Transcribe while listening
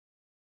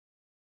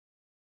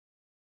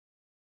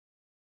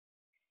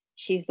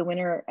She's the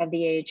winner of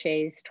the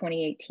AHA's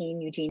 2018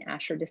 Eugene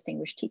Asher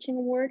Distinguished Teaching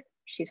Award.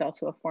 She's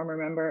also a former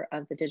member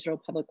of the Digital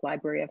Public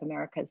Library of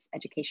America's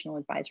Educational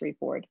Advisory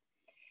Board.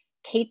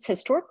 Cate's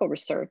historical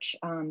research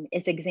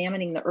is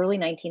examining the early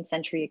 19th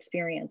century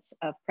experience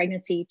of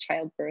pregnancy,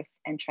 childbirth,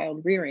 and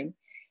child rearing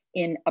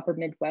in Upper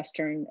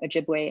Midwestern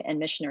Ojibwe and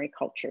missionary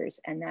cultures.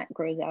 And that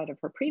grows out of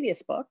her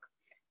previous book,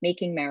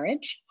 Making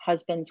Marriage,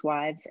 Husbands,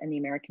 Wives, and the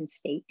American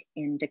State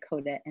in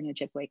Dakota and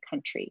Ojibwe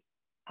Country.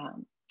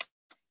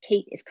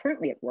 Cate is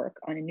currently at work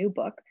on a new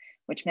book,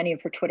 which many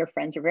of her Twitter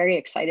friends are very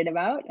excited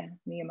about,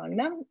 me among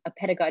them, A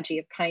Pedagogy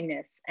of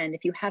Kindness. And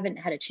if you haven't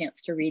had a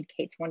chance to read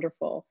Cate's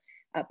wonderful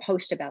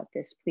post about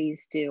this,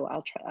 please do.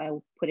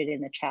 I'll put it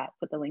in the chat,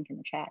 put the link in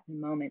the chat in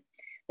a moment.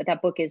 But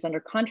that book is under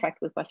contract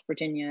with West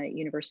Virginia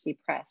University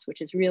Press, which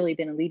has really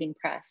been a leading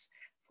press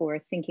for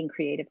thinking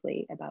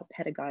creatively about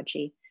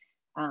pedagogy.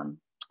 And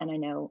I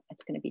know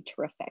it's going to be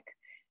terrific.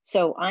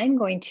 So I'm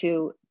going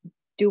to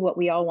do what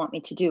we all want me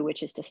to do,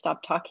 which is to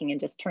stop talking and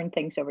just turn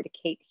things over to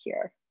Cate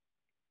here.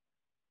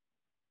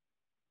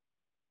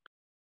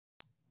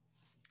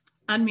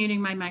 Unmuting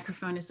my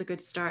microphone is a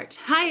good start.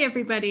 Hi,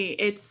 everybody.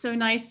 It's so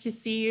nice to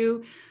see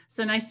you.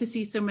 So nice to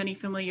see so many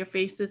familiar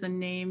faces and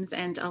names,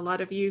 and a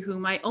lot of you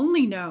whom I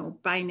only know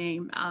by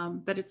name,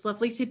 but it's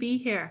lovely to be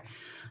here.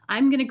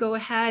 I'm going to go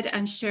ahead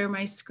and share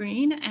my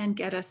screen and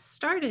get us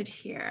started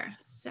here.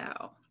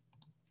 So.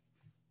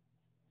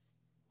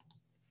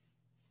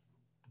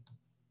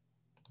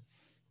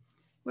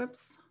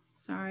 Whoops,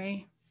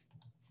 sorry.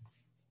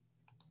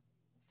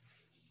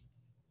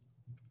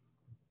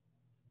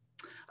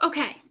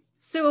 Okay,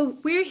 so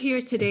we're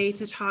here today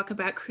to talk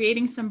about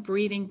creating some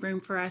breathing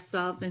room for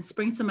ourselves in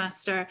spring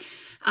semester,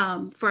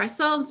 for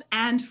ourselves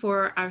and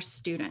for our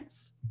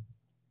students.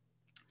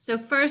 So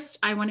first,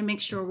 I want to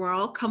make sure we're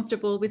all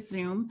comfortable with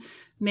Zoom.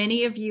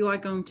 Many of you are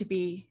going to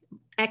be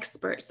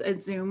experts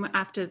at Zoom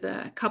after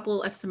the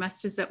couple of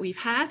semesters that we've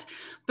had,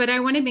 but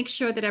I want to make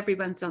sure that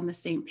everyone's on the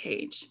same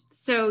page.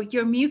 So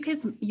your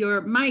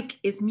mic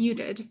is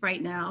muted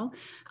right now,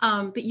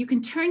 but you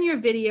can turn your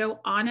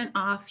video on and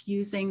off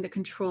using the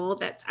control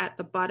that's at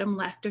the bottom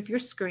left of your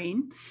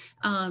screen.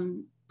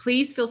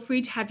 Please feel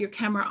free to have your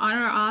camera on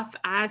or off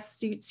as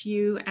suits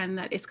you and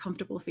that is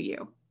comfortable for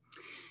you.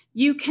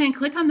 You can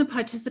click on the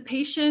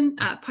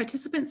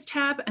participants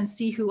tab and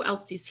see who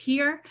else is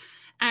here.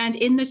 And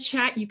in the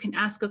chat, you can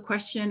ask a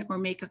question or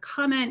make a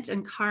comment,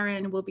 and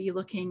Karen will be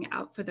looking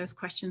out for those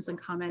questions and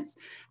comments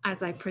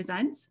as I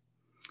present.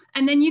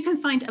 And then you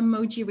can find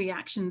emoji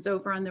reactions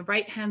over on the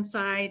right-hand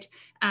side.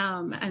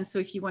 And so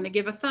if you want to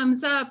give a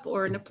thumbs up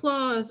or an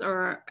applause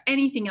or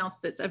anything else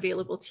that's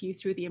available to you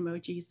through the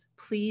emojis,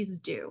 please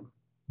do.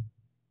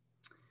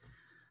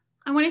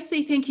 I want to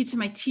say thank you to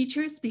my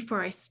teachers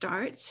before I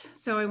start.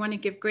 So I want to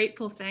give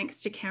grateful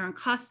thanks to Karen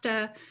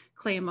Costa,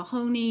 Clea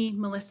Mahoney,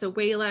 Melissa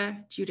Whaler,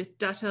 Judith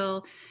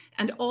Duttle,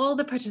 and all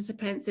the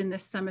participants in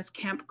this summer's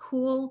Camp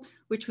Cool,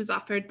 which was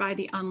offered by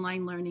the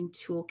Online Learning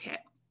Toolkit.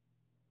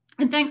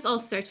 And thanks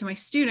also to my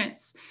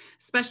students,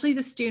 especially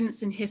the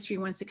students in History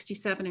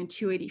 167 and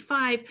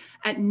 285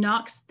 at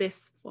Knox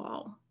this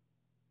fall.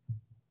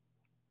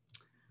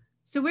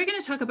 So we're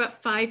going to talk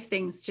about 5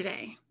 things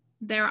today.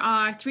 There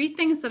are 3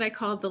 things that I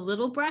call the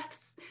little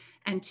breaths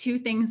and 2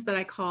 things that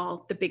I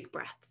call the big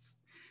breaths.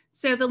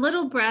 So the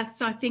little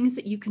breaths are things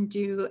that you can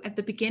do at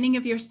the beginning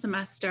of your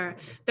semester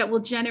that will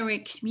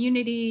generate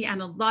community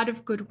and a lot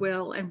of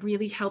goodwill and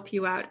really help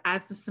you out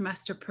as the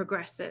semester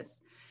progresses.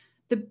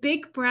 The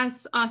big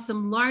breaths are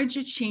some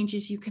larger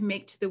changes you can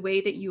make to the way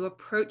that you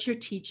approach your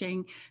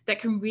teaching that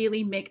can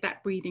really make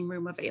that breathing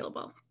room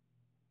available.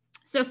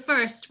 So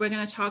first, we're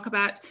going to talk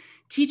about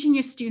teaching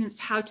your students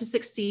how to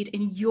succeed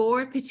in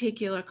your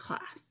particular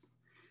class.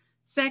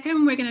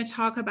 Second, we're going to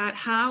talk about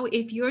how,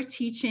 if you're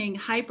teaching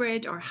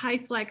hybrid or high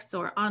flex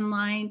or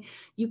online,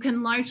 you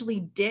can largely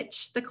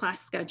ditch the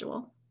class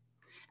schedule.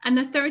 And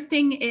the third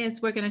thing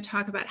is we're going to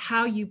talk about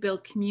how you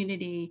build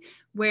community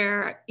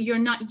where you're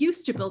not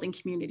used to building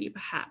community,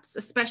 perhaps,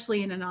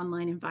 especially in an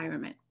online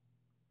environment.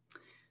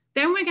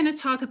 Then we're going to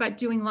talk about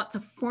doing lots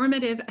of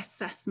formative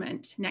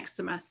assessment next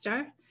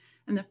semester.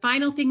 And the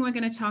final thing we're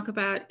going to talk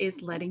about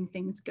is letting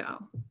things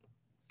go.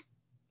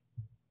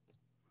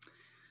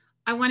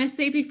 I want to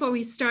say before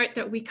we start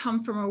that we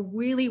come from a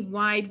really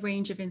wide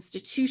range of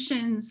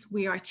institutions.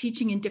 We are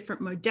teaching in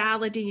different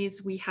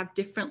modalities. We have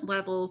different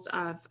levels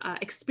of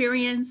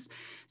experience.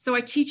 So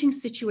our teaching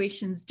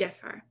situations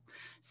differ.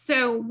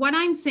 So what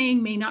I'm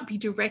saying may not be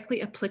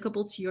directly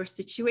applicable to your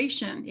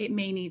situation. It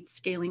may need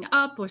scaling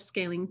up or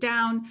scaling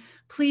down.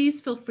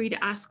 Please feel free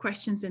to ask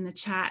questions in the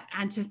chat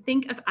and to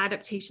think of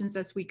adaptations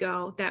as we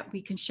go that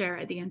we can share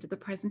at the end of the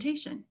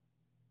presentation.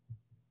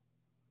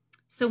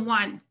 So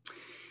 1,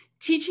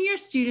 teaching your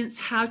students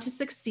how to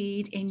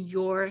succeed in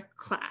your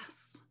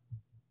class.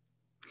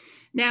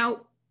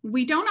 Now,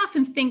 we don't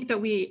often think that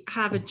we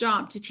have a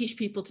job to teach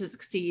people to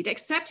succeed,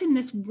 except in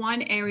this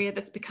one area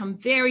that's become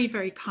very,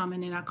 very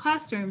common in our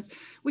classrooms,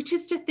 which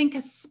is to think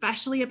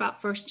especially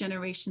about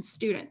first-generation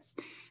students.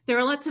 There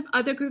are lots of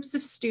other groups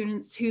of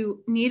students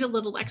who need a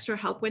little extra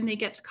help when they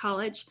get to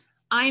college,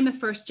 I'm a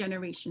first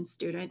generation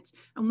student.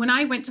 And when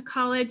I went to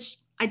college,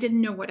 I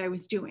didn't know what I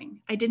was doing.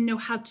 I didn't know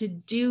how to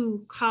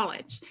do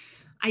college.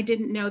 I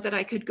didn't know that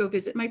I could go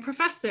visit my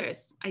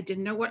professors. I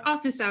didn't know what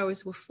office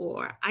hours were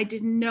for. I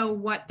didn't know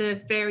what the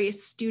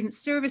various student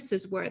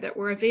services were that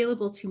were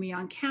available to me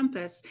on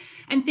campus.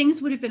 And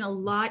things would have been a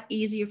lot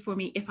easier for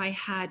me if I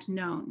had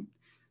known.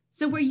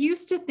 So we're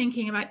used to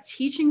thinking about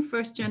teaching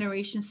first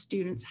generation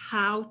students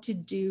how to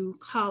do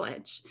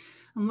college.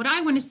 And what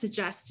I want to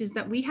suggest is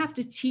that we have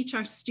to teach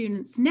our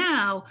students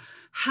now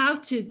how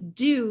to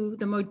do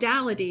the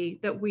modality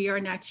that we are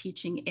now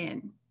teaching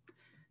in.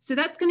 So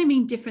that's going to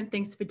mean different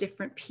things for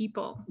different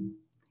people.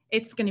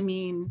 It's going to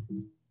mean,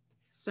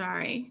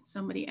 sorry,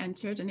 somebody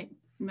entered and it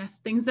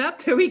messed things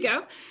up. There we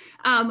go.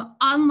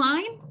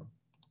 Online,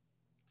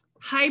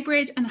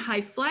 hybrid and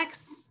high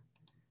flex.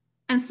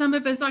 And some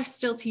of us are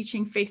still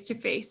teaching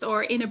face-to-face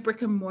or in a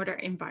brick and mortar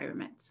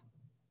environment.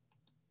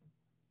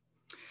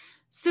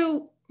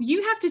 So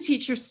you have to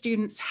teach your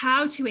students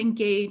how to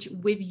engage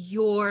with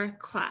your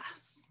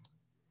class.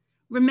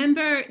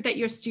 Remember that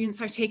your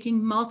students are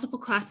taking multiple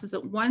classes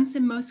at once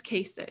in most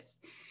cases.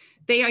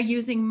 They are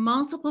using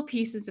multiple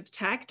pieces of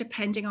tech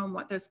depending on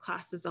what those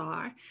classes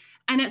are.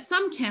 And at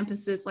some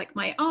campuses like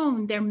my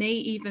own, there may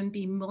even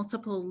be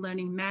multiple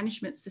learning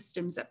management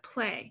systems at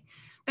play.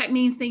 That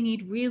means they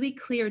need really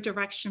clear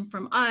direction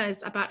from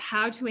us about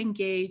how to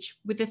engage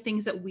with the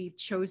things that we've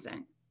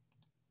chosen.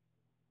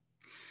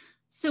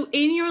 So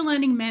in your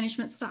learning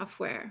management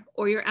software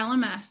or your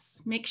LMS,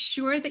 make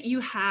sure that you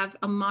have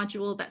a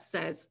module that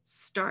says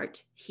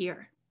start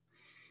here.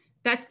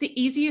 That's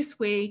the easiest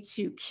way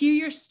to cue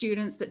your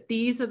students that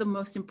these are the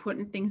most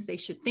important things they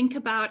should think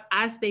about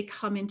as they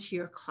come into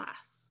your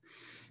class.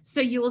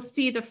 So you will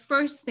see the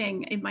first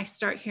thing in my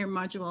start here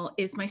module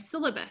is my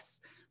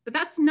syllabus, but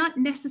that's not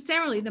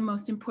necessarily the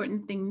most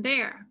important thing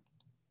there.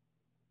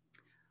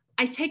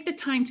 I take the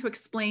time to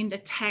explain the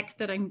tech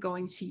that I'm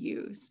going to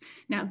use.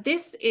 Now,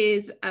 this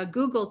is a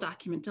Google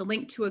document, a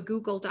link to a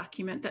Google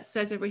document that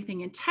says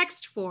everything in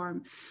text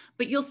form,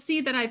 but you'll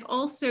see that I've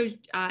also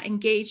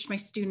engaged my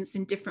students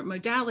in different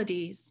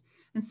modalities.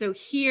 And so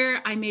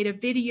here I made a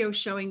video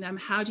showing them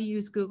how to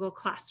use Google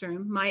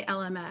Classroom, my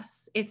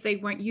LMS, if they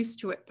weren't used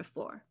to it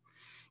before.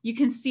 You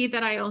can see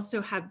that I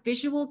also have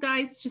visual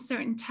guides to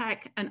certain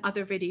tech and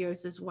other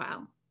videos as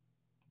well.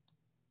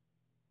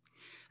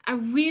 A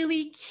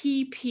really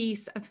key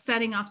piece of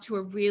setting off to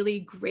a really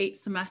great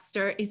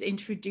semester is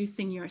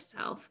introducing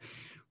yourself.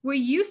 We're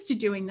used to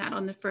doing that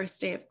on the first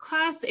day of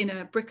class in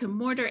a brick and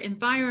mortar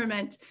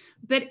environment,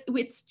 but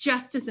it's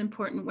just as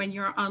important when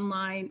you're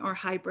online or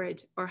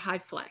hybrid or high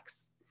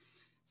flex.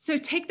 So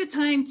take the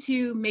time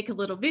to make a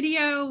little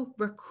video,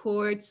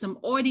 record some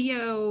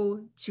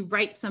audio, to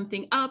write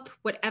something up,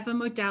 whatever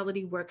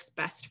modality works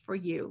best for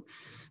you.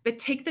 But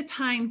take the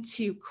time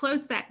to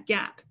close that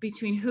gap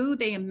between who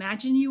they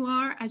imagine you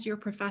are as your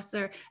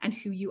professor and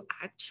who you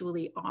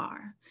actually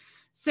are.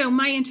 So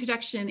my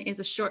introduction is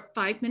a short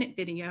 5-minute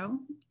video.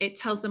 It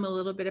tells them a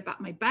little bit about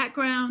my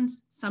background,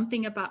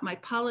 something about my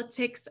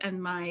politics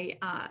and my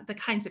the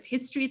kinds of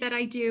history that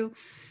I do.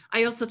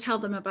 I also tell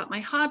them about my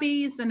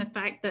hobbies and the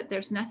fact that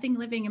there's nothing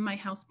living in my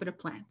house but a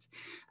plant.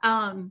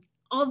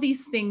 All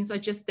these things are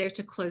just there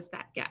to close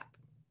that gap.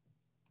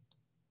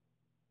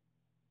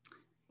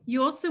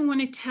 You also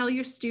want to tell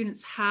your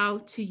students how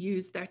to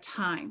use their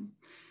time.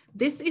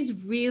 This is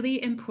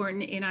really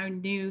important in our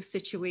new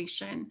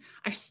situation.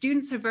 Our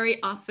students are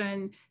very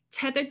often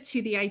tethered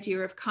to the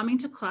idea of coming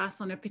to class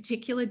on a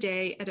particular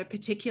day at a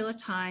particular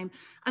time,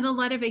 and a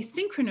lot of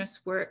asynchronous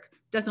work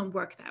doesn't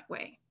work that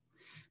way.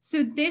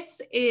 So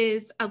this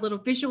is a little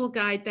visual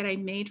guide that I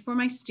made for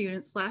my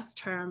students last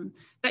term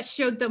that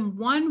showed them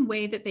one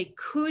way that they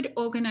could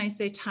organize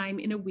their time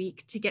in a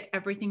week to get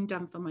everything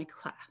done for my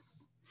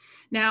class.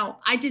 Now,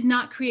 I did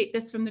not create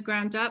this from the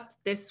ground up.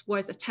 This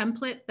was a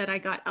template that I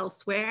got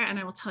elsewhere, and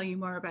I will tell you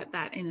more about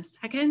that in a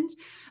second.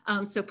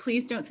 So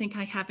please don't think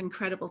I have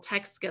incredible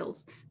tech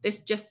skills.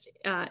 This just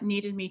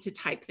needed me to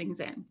type things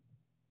in.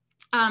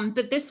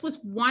 But this was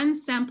one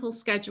sample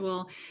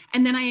schedule,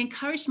 and then I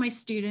encouraged my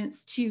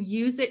students to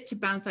use it to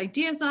bounce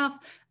ideas off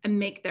and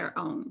make their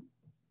own.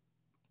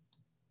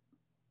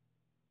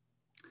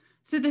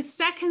 So the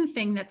second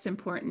thing that's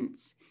important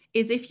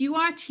is if you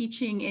are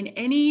teaching in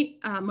any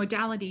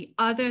modality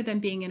other than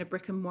being in a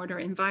brick and mortar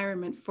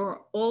environment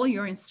for all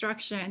your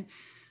instruction,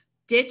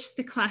 ditch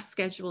the class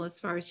schedule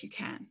as far as you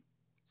can.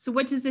 So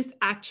what does this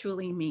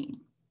actually mean?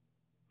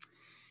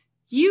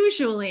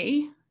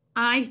 Usually,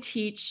 I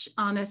teach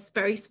on a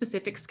very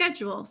specific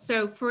schedule.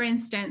 So for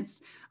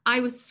instance, I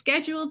was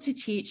scheduled to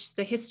teach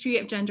the history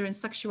of gender and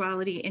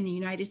sexuality in the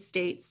United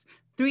States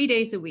 3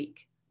 days a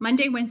week,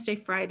 Monday, Wednesday,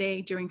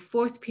 Friday during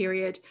 4th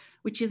period,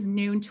 which is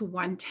noon to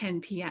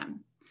 1:10 p.m.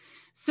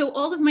 So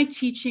all of my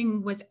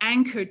teaching was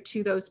anchored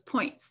to those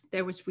points.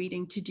 There was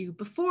reading to do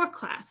before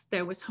class.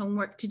 There was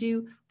homework to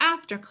do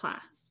after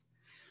class.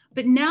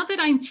 But now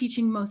that I'm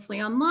teaching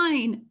mostly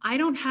online, I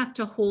don't have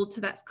to hold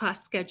to that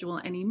class schedule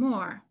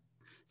anymore.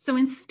 So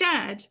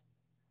instead,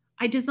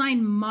 I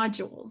design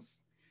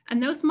modules.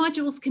 And those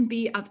modules can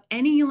be of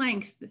any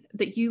length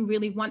that you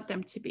really want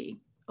them to be.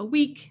 A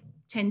week,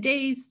 10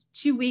 days,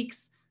 2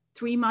 weeks,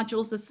 3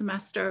 modules a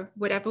semester,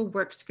 whatever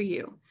works for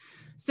you.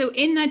 So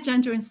in that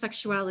gender and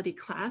sexuality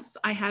class,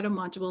 I had a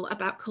module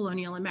about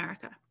colonial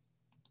America.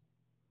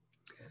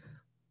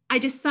 I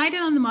decided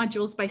on the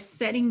modules by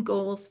setting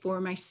goals for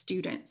my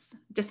students,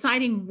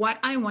 deciding what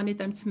I wanted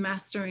them to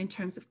master in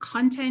terms of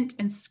content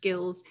and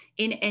skills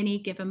in any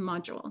given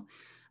module.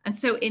 And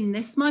so in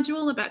this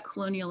module about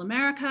colonial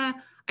America,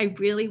 I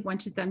really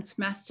wanted them to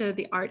master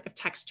the art of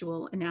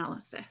textual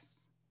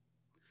analysis.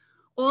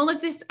 All of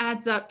this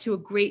adds up to a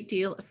great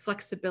deal of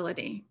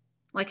flexibility.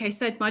 Like I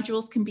said,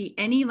 modules can be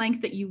any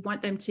length that you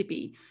want them to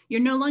be.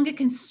 You're no longer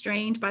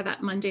constrained by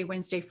that Monday,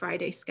 Wednesday,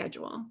 Friday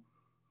schedule.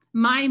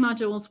 My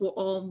modules were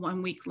all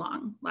 1 week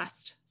long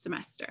last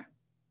semester.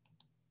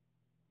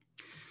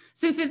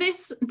 So for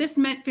this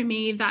meant for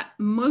me that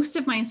most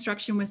of my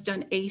instruction was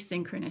done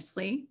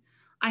asynchronously.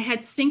 I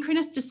had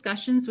synchronous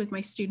discussions with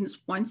my students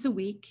once a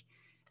week,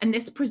 and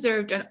this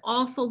preserved an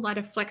awful lot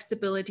of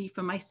flexibility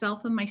for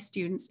myself and my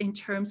students in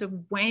terms of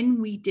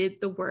when we did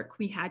the work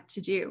we had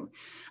to do.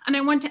 And I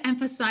want to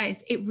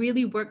emphasize it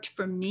really worked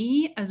for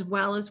me as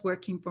well as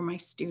working for my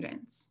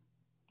students.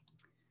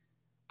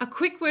 A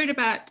quick word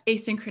about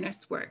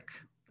asynchronous work.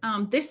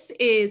 This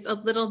is a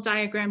little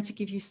diagram to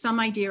give you some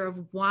idea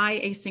of why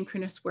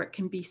asynchronous work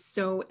can be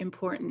so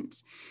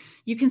important.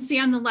 You can see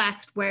on the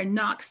left where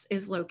Knox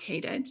is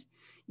located.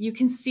 You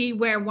can see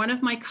where one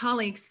of my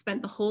colleagues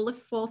spent the whole of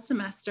fall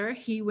semester.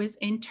 He was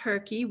in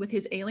Turkey with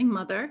his ailing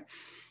mother.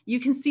 You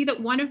can see that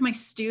one of my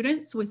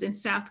students was in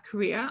South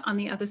Korea on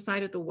the other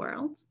side of the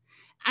world.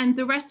 And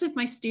the rest of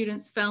my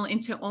students fell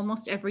into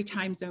almost every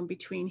time zone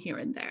between here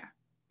and there.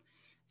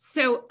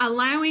 So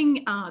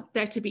allowing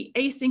there to be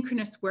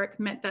asynchronous work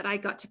meant that I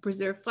got to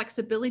preserve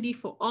flexibility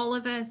for all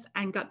of us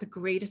and got the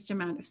greatest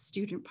amount of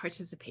student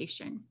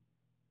participation.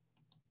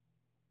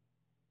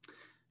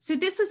 So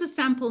this is a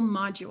sample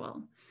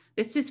module.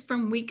 This is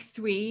from week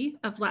 3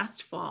 of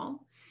last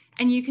fall.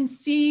 And you can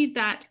see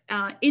that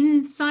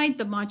inside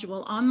the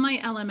module on my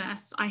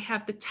LMS, I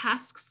have the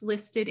tasks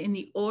listed in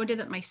the order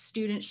that my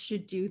students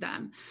should do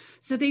them.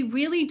 So they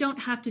really don't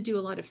have to do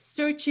a lot of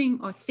searching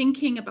or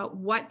thinking about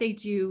what they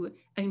do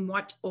in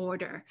what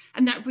order.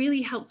 And that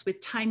really helps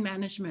with time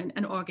management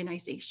and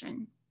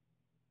organization.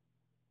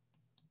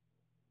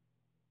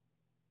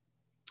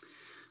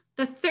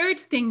 The third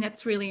thing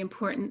that's really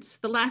important,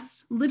 the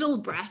last little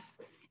breath,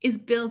 is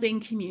building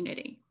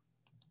community.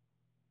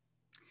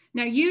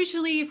 Now,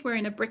 usually if we're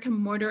in a brick and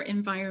mortar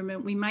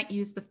environment, we might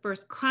use the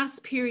first class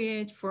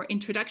period for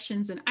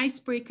introductions and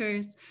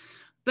icebreakers,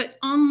 but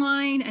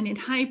online and in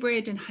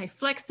hybrid and high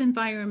flex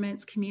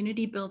environments,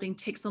 community building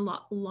takes a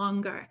lot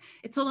longer.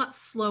 It's a lot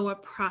slower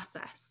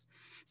process.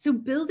 So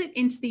build it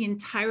into the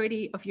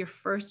entirety of your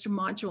first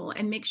module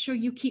and make sure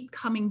you keep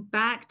coming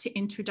back to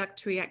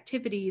introductory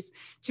activities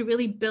to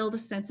really build a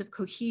sense of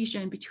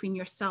cohesion between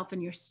yourself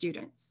and your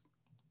students.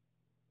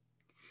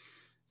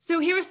 So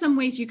here are some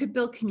ways you could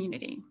build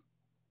community.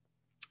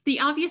 The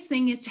obvious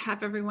thing is to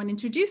have everyone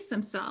introduce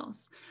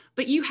themselves,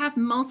 but you have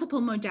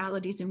multiple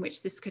modalities in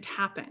which this could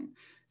happen.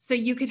 So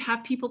you could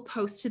have people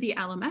post to the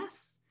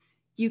LMS,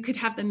 you could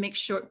have them make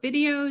short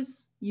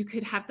videos, you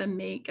could have them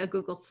make a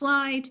Google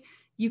slide,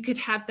 you could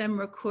have them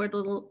record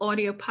little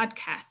audio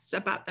podcasts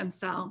about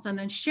themselves and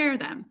then share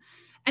them.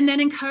 And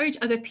then encourage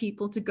other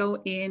people to go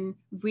in,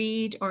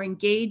 read, or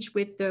engage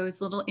with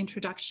those little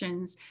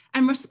introductions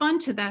and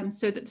respond to them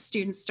so that the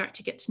students start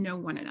to get to know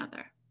one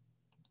another.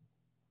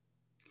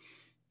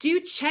 Do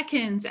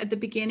check-ins at the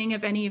beginning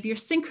of any of your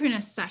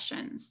synchronous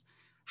sessions.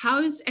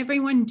 How's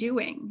everyone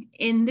doing?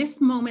 In this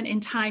moment in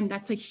time,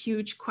 that's a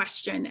huge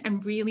question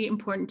and really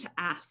important to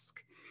ask.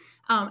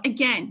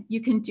 Again, you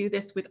can do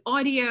this with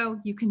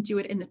audio, you can do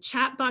it in the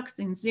chat box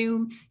in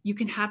Zoom, you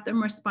can have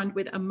them respond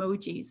with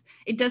emojis.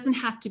 It doesn't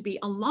have to be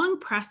a long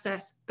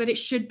process, but it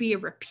should be a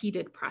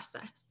repeated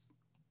process.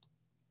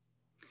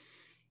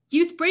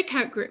 Use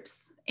breakout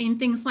groups in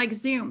things like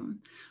Zoom,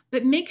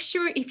 but make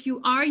sure if you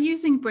are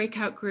using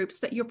breakout groups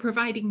that you're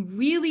providing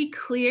really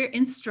clear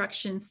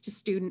instructions to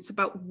students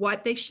about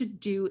what they should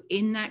do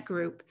in that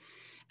group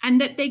and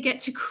that they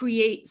get to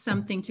create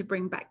something to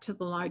bring back to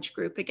the large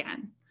group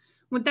again.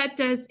 What that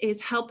does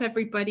is help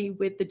everybody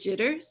with the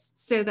jitters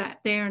so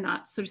that they're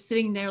not sort of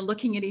sitting there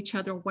looking at each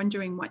other,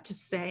 wondering what to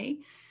say.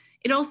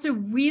 It also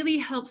really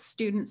helps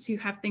students who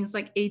have things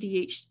like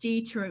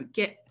ADHD to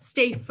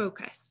stay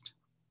focused.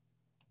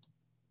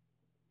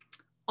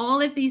 All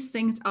of these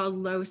things are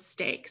low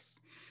stakes.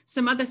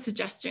 Some other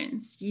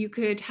suggestions, you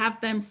could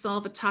have them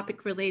solve a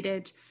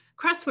topic-related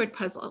crossword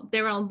puzzle.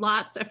 There are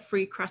lots of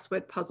free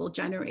crossword puzzle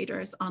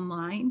generators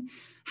online.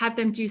 Have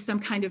them do some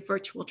kind of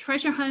virtual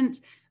treasure hunt.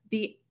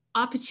 The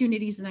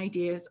opportunities and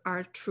ideas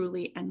are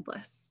truly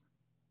endless.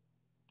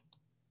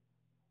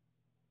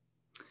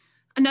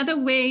 Another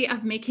way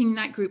of making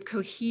that group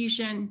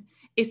cohesion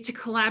is to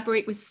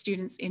collaborate with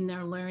students in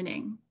their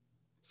learning.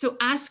 So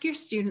ask your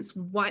students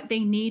what they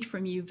need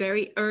from you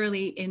very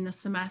early in the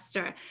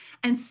semester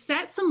and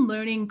set some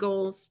learning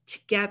goals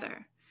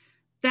together.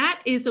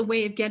 That is a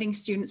way of getting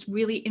students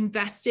really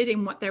invested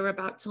in what they're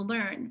about to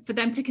learn, for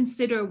them to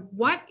consider,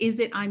 what is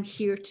it I'm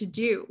here to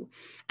do?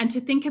 And to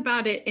think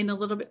about it in a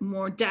little bit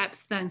more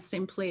depth than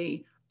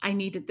simply, I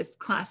needed this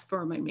class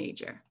for my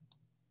major.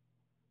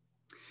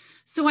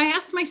 So I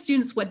asked my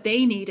students what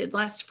they needed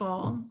last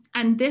fall,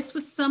 and this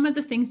was some of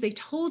the things they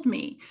told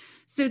me.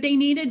 So they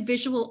needed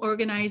visual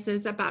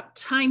organizers about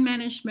time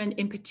management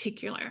in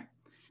particular.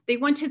 They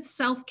wanted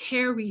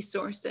self-care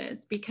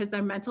resources because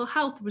their mental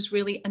health was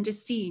really under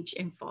siege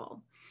in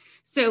fall.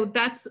 So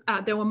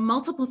there were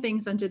multiple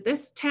things under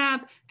this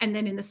tab, and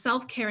then in the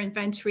self-care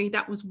inventory,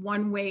 that was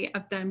one way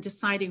of them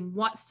deciding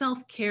what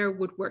self-care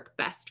would work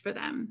best for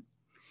them.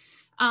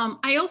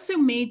 I also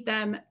made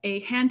them a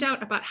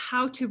handout about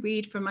how to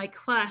read for my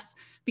class,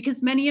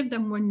 because many of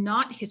them were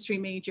not history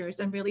majors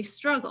and really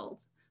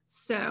struggled.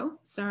 So,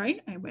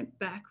 sorry, I went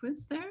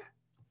backwards there.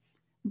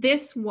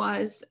 This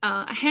was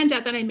a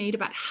handout that I made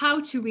about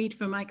how to read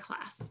for my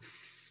class.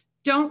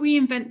 Don't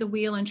reinvent the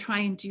wheel and try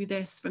and do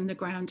this from the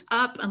ground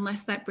up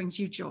unless that brings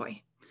you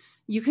joy.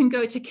 You can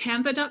go to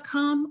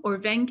canva.com or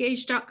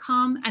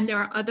venngage.com, and there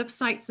are other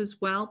sites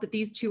as well, but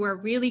these two are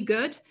really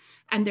good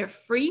and they're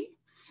free.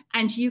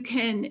 And you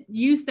can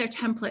use their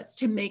templates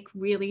to make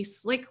really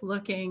slick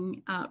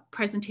looking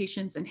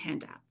presentations and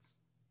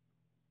handouts.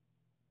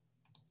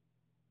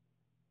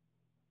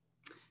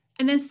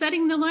 And then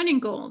setting the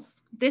learning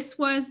goals. This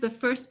was the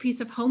first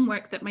piece of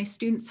homework that my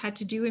students had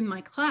to do in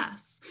my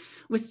class,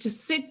 was to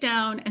sit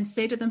down and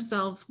say to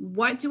themselves,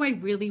 what do I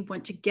really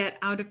want to get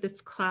out of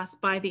this class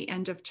by the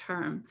end of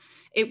term?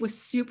 It was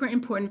super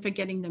important for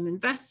getting them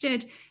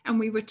invested. And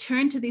we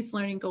returned to these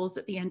learning goals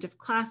at the end of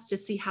class to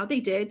see how they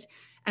did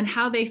and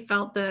how they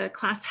felt the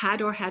class had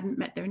or hadn't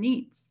met their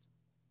needs.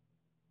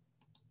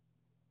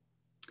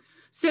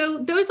 So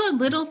those are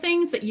little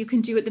things that you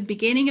can do at the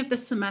beginning of the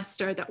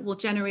semester that will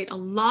generate a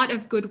lot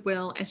of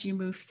goodwill as you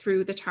move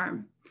through the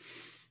term.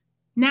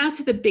 Now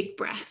to the big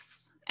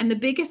breaths. And the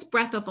biggest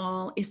breath of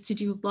all is to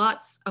do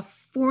lots of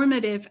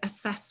formative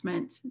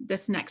assessment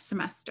this next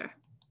semester.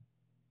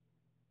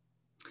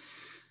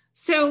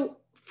 So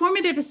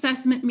formative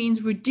assessment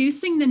means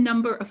reducing the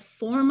number of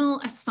formal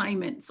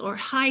assignments or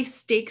high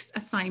stakes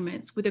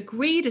assignments with a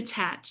grade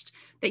attached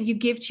that you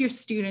give to your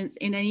students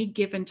in any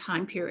given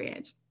time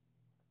period.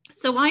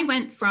 So I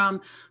went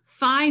from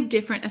 5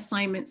 different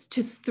assignments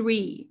to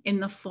 3 in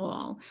the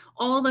fall,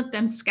 all of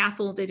them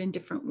scaffolded in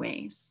different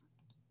ways.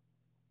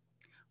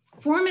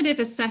 Formative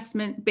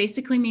assessment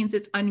basically means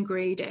it's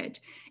ungraded.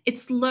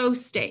 It's low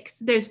stakes.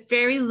 There's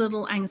very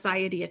little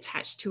anxiety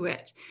attached to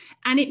it.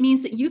 And it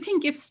means that you can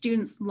give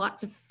students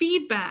lots of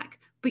feedback,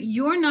 but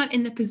you're not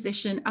in the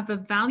position of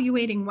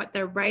evaluating what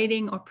they're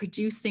writing or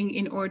producing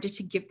in order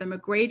to give them a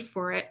grade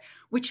for it,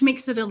 which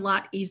makes it a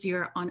lot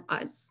easier on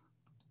us.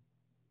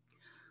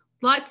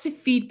 Lots of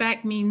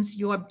feedback means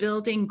you're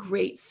building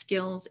great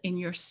skills in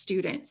your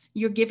students.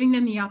 You're giving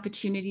them the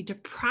opportunity to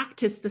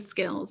practice the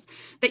skills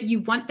that you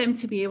want them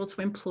to be able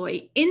to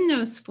employ in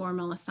those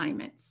formal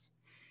assignments.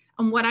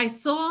 And what I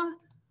saw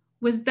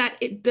was that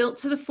it built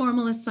to the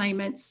formal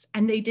assignments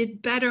and they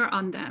did better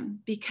on them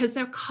because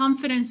their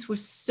confidence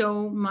was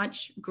so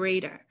much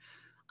greater.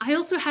 I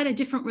also had a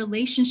different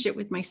relationship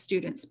with my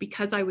students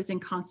because I was in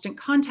constant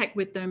contact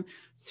with them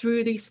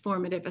through these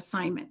formative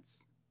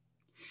assignments.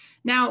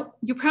 Now,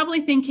 you're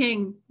probably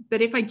thinking,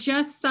 but if I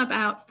just sub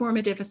out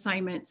formative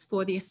assignments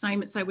for the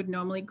assignments I would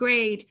normally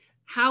grade,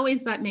 how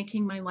is that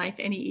making my life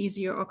any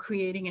easier or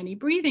creating any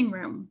breathing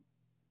room?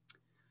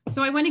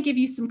 So I want to give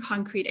you some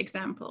concrete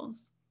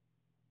examples.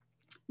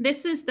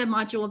 This is the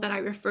module that I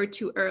referred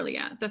to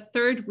earlier, the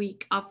 3rd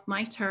week of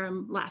my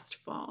term last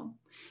fall,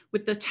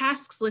 with the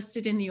tasks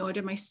listed in the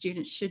order my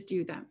students should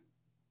do them.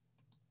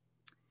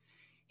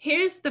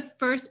 Here's the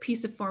first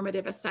piece of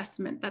formative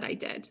assessment that I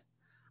did.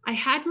 I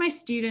had my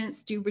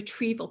students do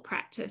retrieval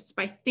practice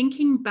by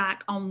thinking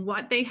back on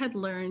what they had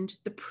learned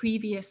the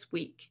previous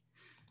week.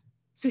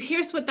 So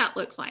here's what that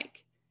looked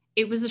like.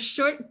 It was a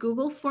short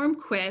Google form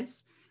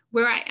quiz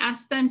where I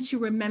asked them to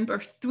remember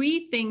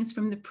 3 things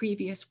from the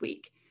previous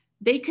week.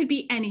 They could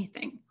be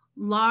anything,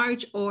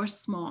 large or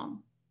small.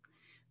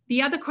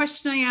 The other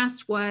question I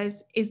asked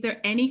was, is there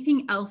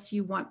anything else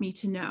you want me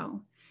to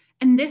know?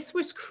 And this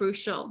was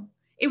crucial.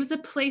 It was a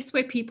place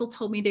where people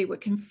told me they were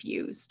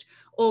confused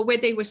or where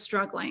they were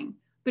struggling,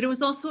 but it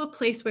was also a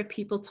place where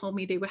people told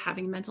me they were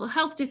having mental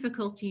health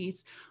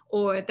difficulties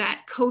or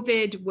that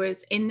COVID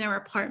was in their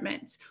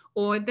apartment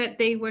or that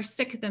they were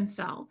sick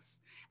themselves.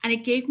 And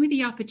it gave me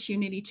the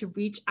opportunity to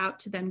reach out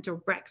to them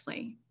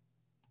directly.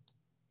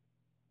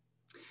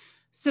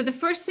 So the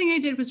first thing I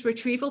did was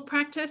retrieval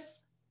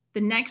practice.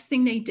 The next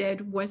thing they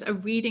did was a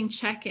reading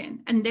check-in,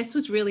 and this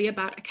was really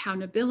about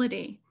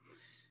accountability.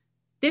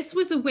 This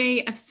was a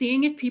way of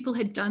seeing if people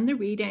had done the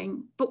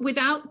reading, but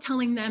without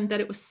telling them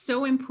that it was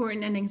so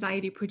important and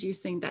anxiety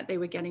producing that they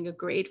were getting a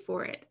grade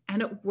for it.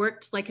 And it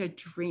worked like a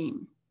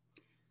dream.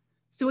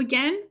 So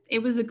again,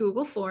 it was a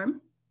Google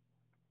form.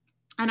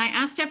 And I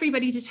asked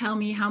everybody to tell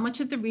me how much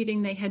of the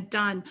reading they had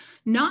done,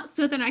 not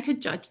so that I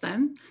could judge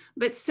them,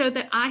 but so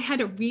that I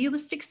had a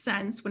realistic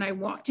sense when I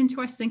walked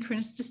into our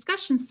synchronous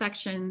discussion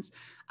sections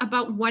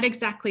about what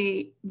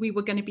exactly we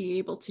were going to be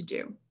able to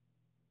do.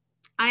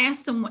 I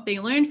asked them what they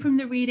learned from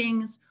the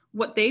readings,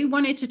 what they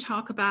wanted to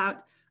talk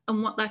about,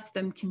 and what left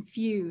them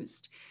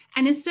confused.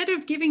 And instead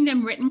of giving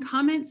them written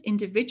comments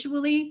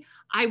individually,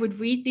 I would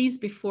read these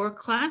before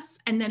class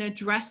and then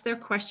address their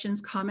questions,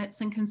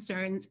 comments, and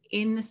concerns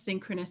in the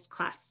synchronous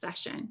class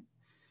session.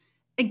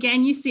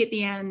 Again, you see at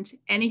the end,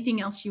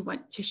 anything else you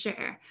want to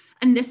share.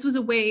 And this was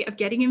a way of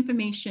getting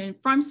information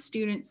from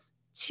students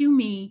to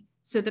me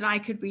so that I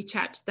could reach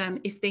out to them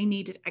if they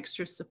needed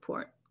extra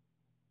support.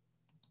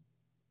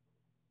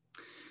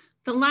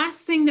 The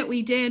last thing that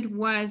we did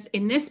was,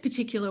 in this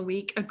particular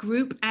week, a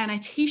group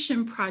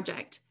annotation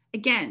project.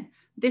 Again,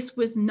 this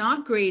was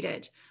not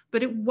graded,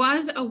 but it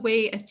was a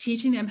way of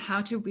teaching them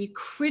how to read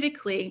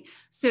critically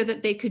so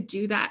that they could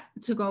do that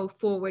to go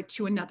forward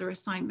to another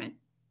assignment.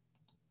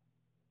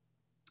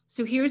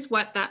 So here's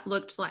what that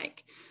looked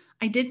like.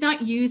 I did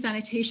not use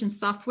annotation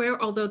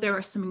software, although there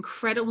are some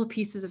incredible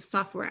pieces of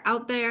software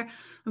out there.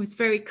 I was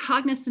very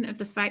cognizant of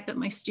the fact that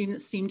my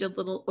students seemed a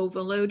little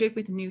overloaded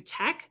with new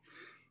tech.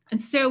 And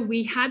so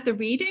we had the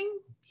reading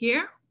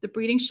here, the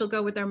breeding shall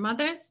go with their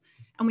mothers,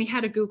 and we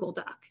had a Google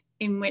Doc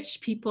in which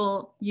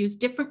people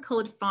used different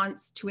colored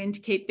fonts to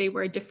indicate they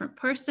were a different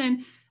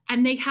person,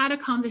 and they had a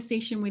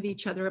conversation with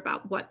each other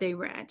about what they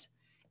read.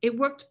 It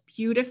worked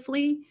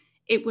beautifully.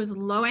 It was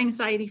low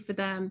anxiety for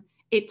them.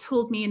 It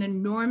told me an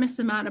enormous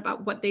amount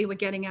about what they were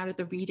getting out of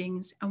the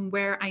readings and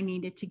where I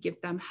needed to give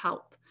them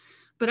help.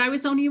 But I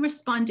was only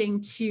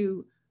responding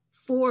to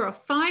 4 or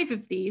 5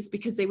 of these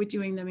because they were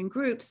doing them in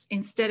groups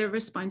instead of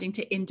responding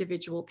to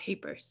individual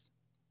papers.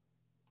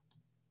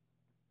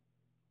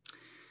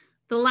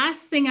 The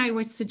last thing I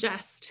would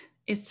suggest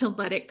is to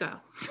let it go.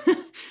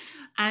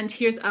 And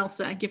here's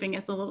Elsa giving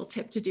us a little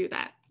tip to do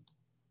that.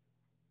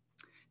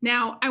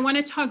 Now, I want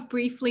to talk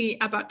briefly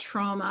about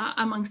trauma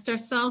amongst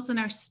ourselves and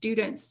our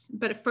students,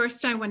 but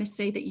first I want to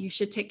say that you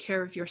should take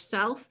care of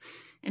yourself.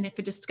 And if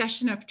a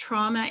discussion of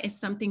trauma is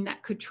something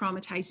that could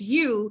traumatize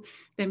you,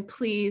 then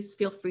please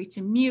feel free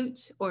to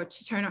mute or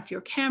to turn off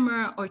your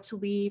camera or to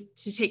leave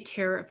to take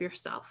care of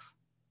yourself.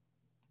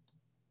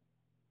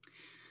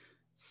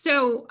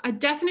 So a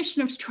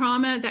definition of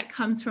trauma that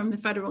comes from the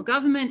federal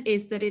government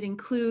is that it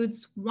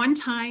includes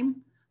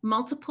one-time,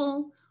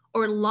 multiple,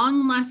 or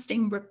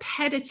long-lasting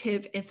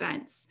repetitive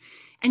events.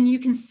 And you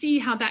can see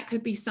how that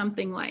could be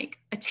something like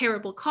a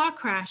terrible car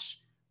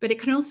crash, but it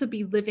can also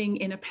be living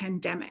in a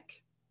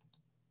pandemic.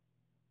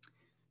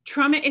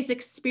 Trauma is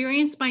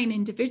experienced by an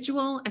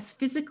individual as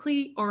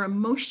physically or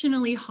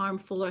emotionally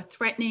harmful or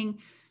threatening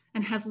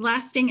and has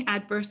lasting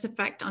adverse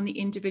effect on the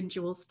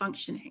individual's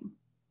functioning.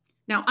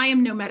 Now, I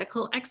am no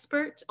medical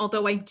expert,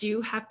 although I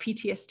do have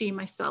PTSD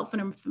myself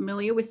and I'm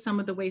familiar with some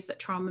of the ways that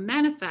trauma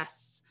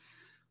manifests.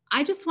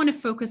 I just want to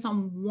focus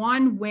on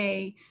one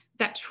way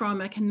that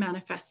trauma can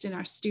manifest in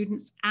our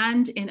students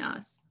and in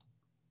us.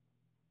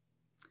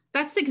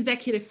 That's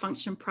executive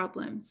function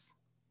problems.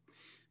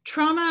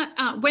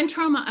 When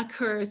trauma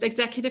occurs,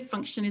 executive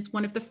function is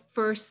one of the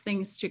first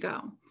things to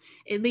go.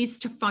 It leads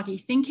to foggy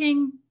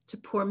thinking, to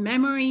poor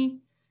memory,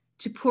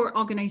 to poor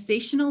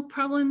organizational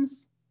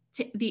problems,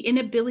 to the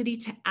inability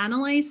to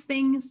analyze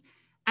things,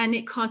 and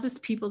it causes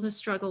people to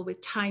struggle with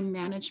time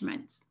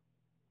management.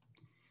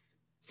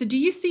 So do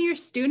you see your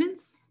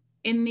students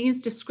in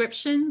these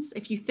descriptions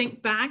if you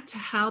think back to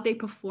how they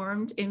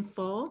performed in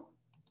fall?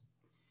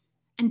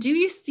 And do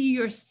you see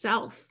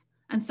yourself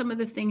and some of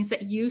the things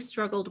that you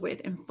struggled with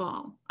in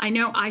fall? I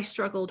know I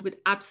struggled with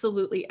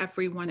absolutely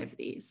every one of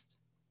these.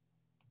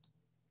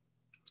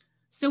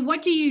 So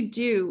what do you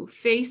do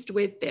faced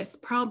with this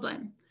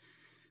problem?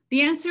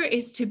 The answer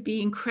is to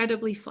be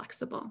incredibly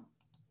flexible.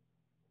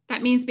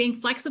 That means being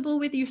flexible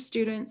with your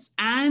students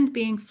and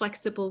being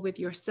flexible with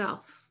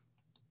yourself.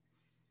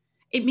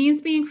 It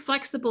means being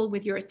flexible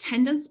with your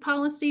attendance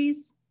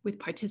policies, with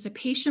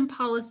participation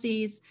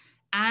policies,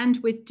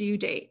 and with due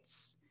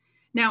dates.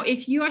 Now,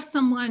 if you are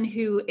someone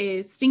who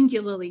is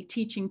singularly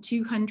teaching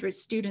 200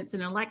 students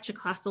in a lecture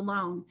class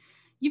alone,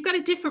 you've got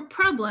a different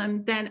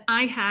problem than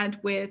I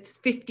had with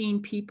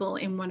 15 people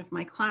in one of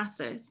my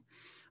classes.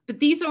 But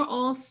these are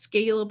all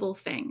scalable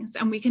things,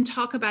 and we can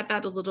talk about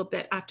that a little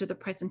bit after the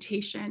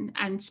presentation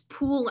and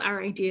pool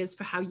our ideas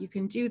for how you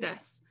can do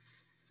this.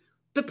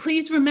 But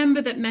please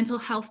remember that mental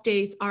health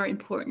days are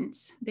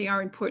important. They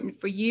are important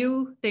for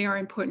you. They are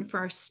important for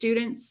our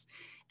students.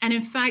 And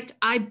in fact,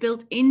 I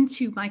built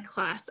into my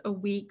class a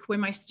week where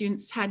my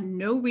students had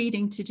no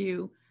reading to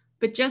do,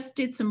 but just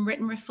did some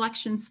written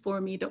reflections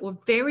for me that were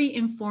very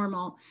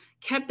informal,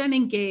 kept them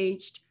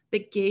engaged,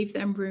 but gave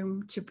them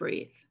room to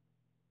breathe.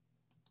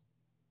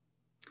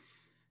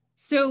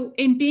 So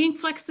in being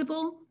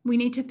flexible, we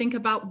need to think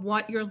about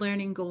what your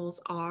learning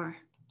goals are.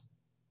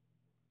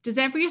 Does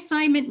every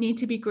assignment need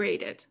to be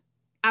graded?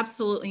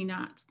 Absolutely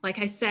not. Like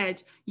I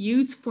said,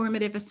 use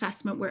formative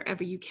assessment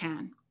wherever you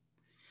can.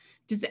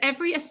 Does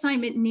every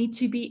assignment need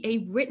to be a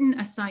written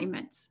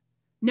assignment?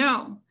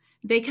 No,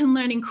 they can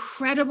learn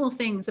incredible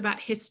things about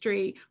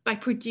history by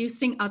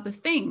producing other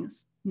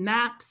things,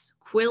 maps,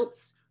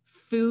 quilts,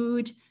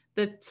 food,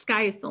 the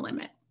sky is the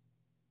limit.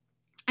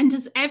 And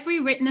does every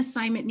written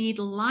assignment need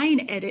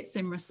line edits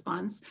in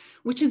response,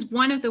 which is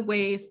one of the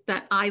ways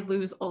that I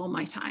lose all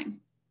my time?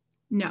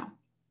 No.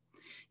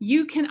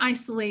 You can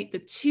isolate the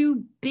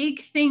two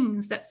big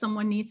things that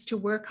someone needs to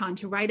work on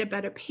to write a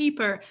better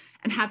paper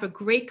and have a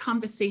great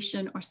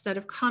conversation or set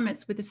of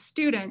comments with a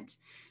student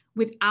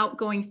without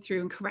going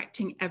through and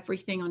correcting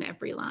everything on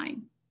every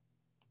line.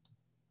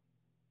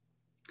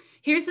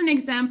 Here's an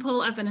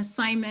example of an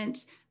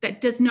assignment that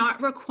does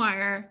not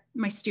require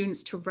my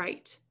students to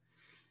write.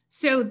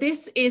 So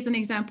this is an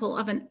example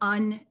of an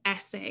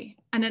un-essay.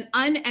 And an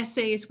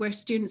un-essay is where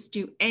students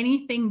do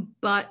anything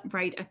but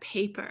write a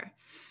paper.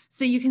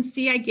 So you can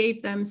see I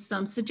gave them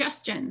some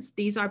suggestions.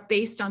 These are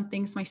based on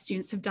things my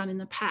students have done in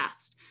the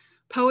past.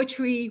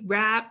 Poetry,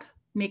 rap,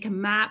 make a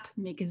map,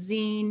 make a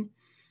zine.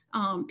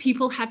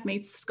 People have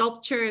made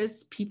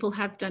sculptures. People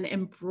have done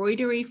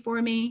embroidery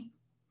for me.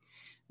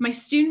 My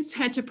students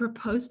had to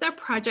propose their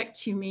project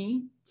to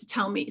me to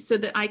tell me so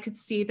that I could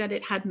see that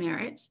it had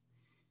merit.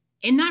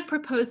 In that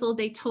proposal,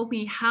 they told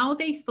me how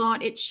they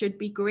thought it should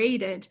be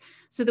graded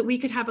so that we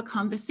could have a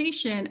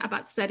conversation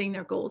about setting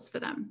their goals for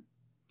them.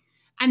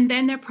 And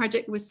then their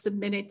project was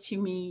submitted to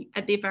me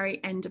at the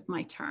very end of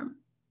my term.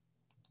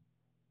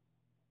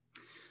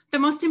 The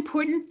most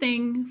important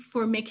thing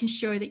for making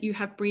sure that you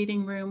have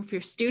breathing room for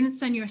your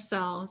students and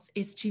yourselves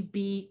is to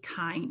be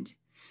kind.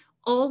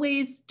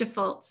 Always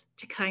default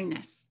to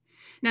kindness.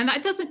 Now,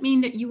 that doesn't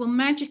mean that you will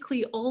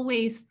magically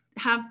always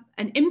have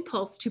an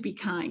impulse to be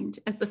kind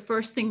as the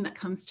first thing that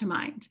comes to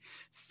mind.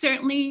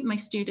 Certainly, my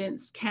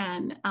students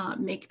can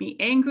make me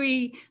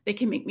angry. They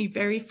can make me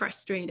very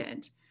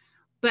frustrated.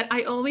 But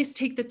I always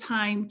take the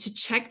time to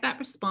check that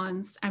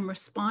response and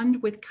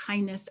respond with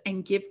kindness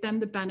and give them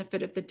the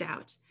benefit of the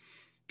doubt.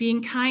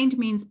 Being kind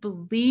means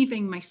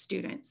believing my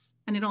students,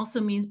 and it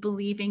also means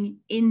believing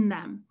in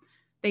them.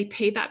 They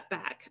pay that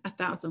back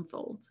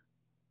 1,000-fold.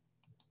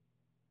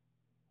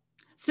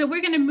 So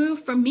we're going to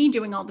move from me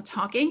doing all the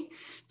talking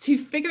to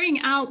figuring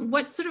out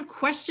what sort of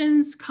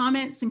questions,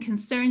 comments, and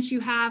concerns you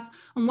have,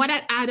 and what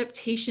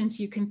adaptations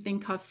you can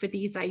think of for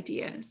these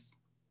ideas.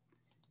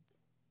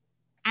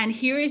 And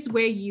here is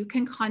where you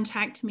can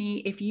contact me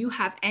if you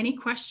have any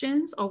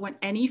questions or want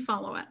any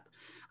follow-up.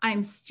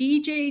 I'm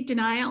Cate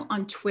Denial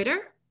on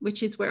Twitter,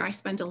 which is where I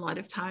spend a lot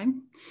of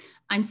time.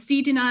 I'm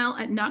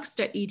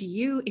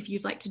cdenial@knox.edu if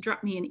you'd like to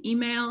drop me an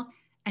email,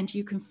 and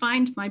you can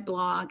find my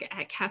blog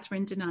at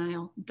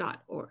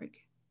catherinedenial.org.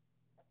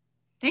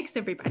 Thanks,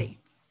 everybody.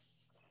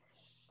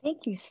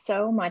 Thank you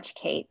so much,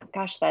 Cate.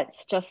 Gosh,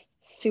 that's just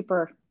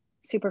super,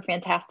 super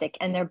fantastic.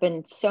 And there have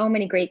been so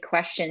many great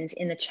questions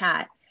in the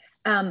chat.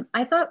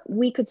 I thought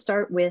we could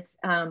start with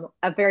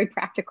a very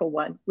practical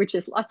one, which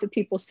is lots of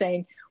people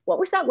saying, what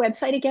was that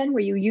website again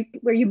where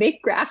you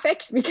make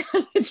graphics?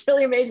 Because it's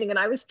really amazing. And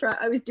I was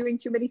doing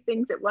too many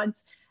things at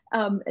once.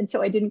 And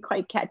so I didn't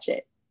quite catch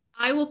it.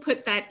 I will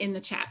put that in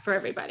the chat for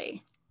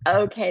everybody.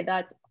 Okay,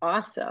 that's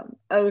awesome.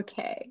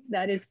 Okay,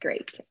 that is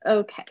great.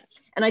 Okay.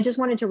 And I just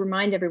wanted to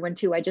remind everyone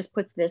too, I just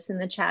put this in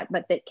the chat,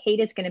 but that Cate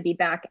is going to be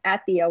back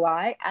at the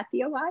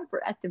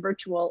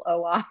virtual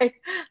OI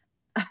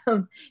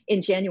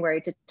in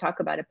January to talk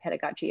about a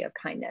pedagogy of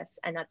kindness.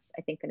 And that's,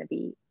 I think, going to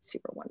be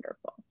super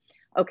wonderful.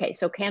 Okay,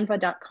 so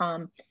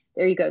canva.com,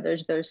 there you go.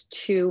 There's those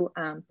two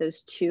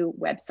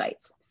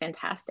websites.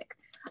 Fantastic.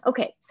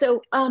 Okay,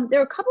 so there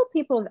are a couple of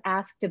people have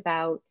asked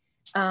about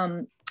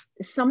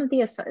some of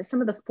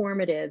the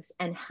formatives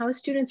and how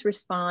students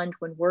respond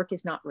when work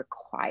is not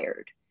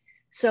required.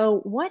 So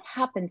what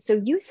happened? So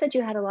you said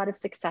you had a lot of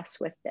success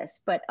with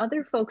this, but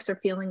other folks are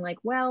feeling like,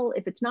 well,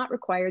 if it's not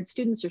required,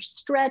 students are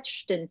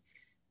stretched. And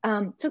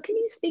so can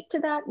you speak to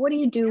that? What do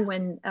you do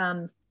when,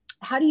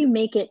 how do you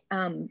make it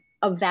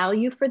of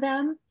value for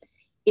them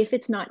if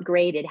it's not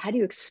graded? How do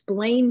you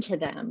explain to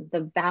them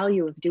the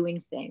value of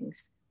doing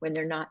things when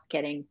they're not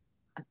getting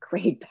a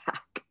grade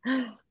back?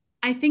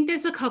 I think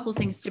there's a couple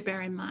things to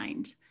bear in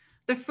mind.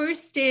 The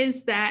first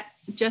is that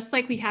just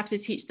like we have to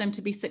teach them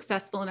to be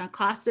successful in our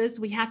classes,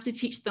 we have to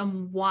teach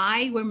them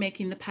why we're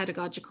making the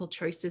pedagogical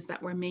choices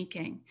that we're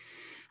making.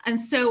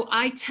 And so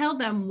I tell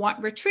them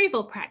what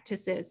retrieval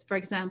practice is, for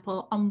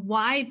example, and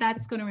why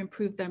that's going to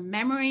improve their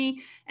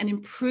memory and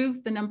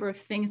improve the number of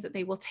things that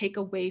they will take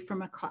away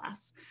from a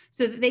class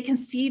so that they can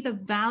see the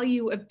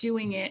value of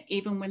doing it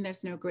even when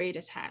there's no grade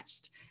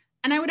attached.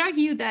 And I would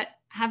argue that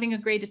having a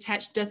grade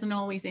attached doesn't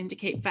always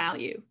indicate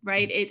value,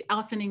 right? It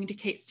often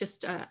indicates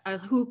just a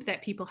hoop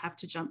that people have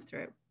to jump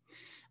through.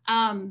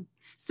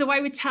 So I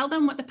would tell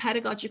them what the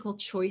pedagogical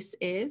choice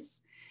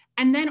is.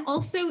 And then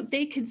also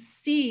they could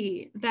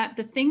see that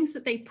the things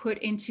that they put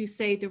into,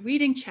 say, the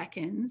reading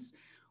check-ins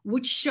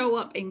would show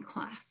up in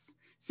class.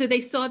 So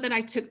they saw that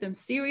I took them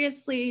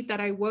seriously,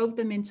 that I wove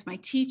them into my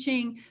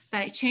teaching,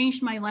 that I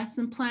changed my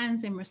lesson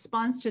plans in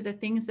response to the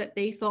things that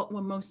they thought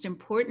were most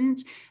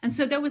important. And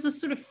so there was a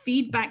sort of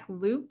feedback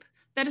loop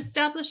that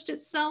established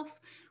itself,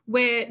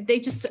 where they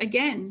just,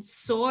 again,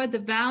 saw the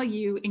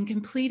value in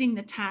completing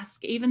the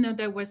task, even though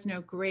there was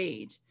no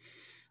grade.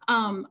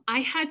 I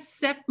had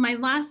set my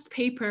last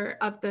paper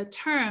of the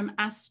term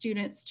asked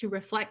students to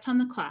reflect on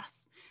the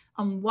class,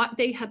 on what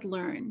they had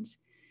learned.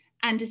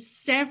 And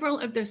several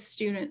of those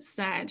students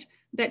said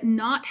that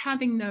not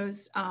having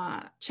those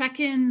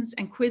check-ins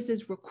and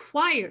quizzes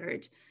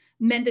required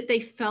meant that they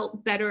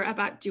felt better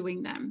about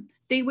doing them.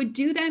 They would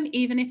do them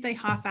even if they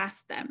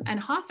half-assed them, and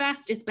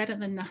half-assed is better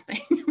than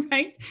nothing,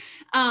 right?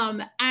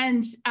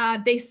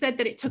 They said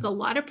that it took a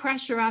lot of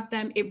pressure off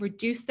them, it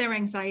reduced their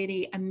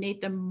anxiety and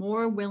made them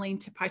more willing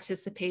to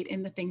participate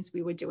in the things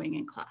we were doing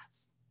in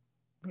class.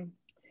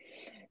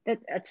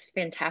 That's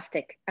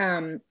fantastic.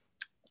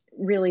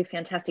 Really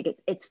fantastic.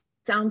 It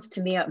sounds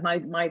to me,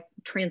 my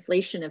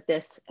translation of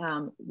this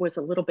was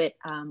a little bit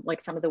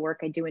like some of the work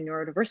I do in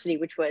neurodiversity,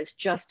 which was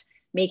just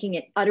making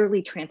it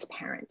utterly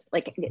transparent.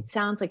 Like, it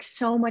sounds like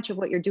so much of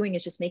what you're doing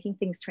is just making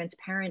things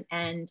transparent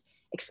and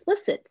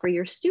explicit for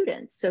your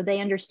students, so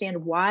they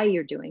understand why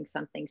you're doing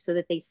something, so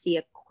that they see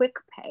a quick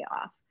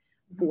payoff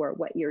for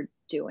what you're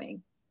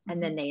doing,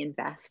 and then they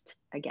invest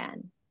again.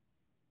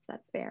 Is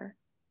that fair?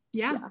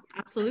 Yeah.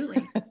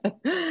 Absolutely.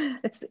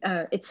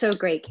 It's so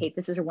great, Cate.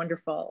 This is a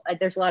wonderful,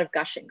 there's a lot of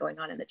gushing going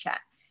on in the chat.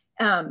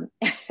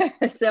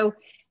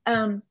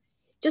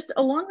 Just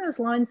along those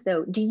lines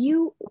though, do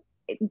you,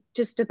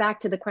 just back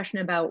to the question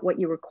about what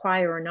you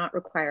require or not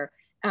require,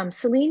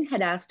 Celine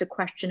had asked a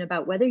question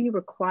about whether you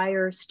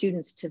require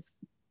students to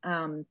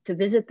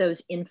visit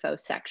those info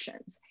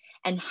sections,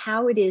 and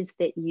how it is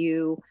that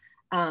you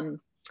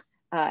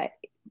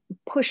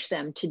push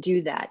them to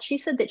do that. She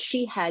said that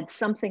she had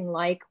something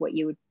like what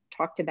you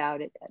talked about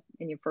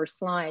in your first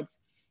slides,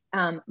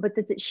 but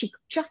that she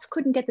just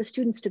couldn't get the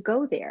students to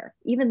go there,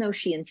 even though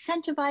she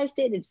incentivized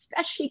it as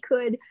best she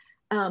could.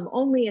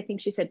 Only, I think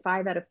she said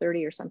 5 out of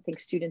 30 or something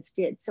students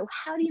did. So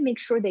how do you make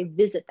sure they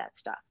visit that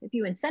stuff? If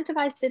you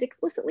incentivized it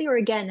explicitly, or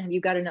again, have you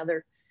got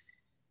another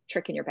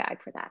trick in your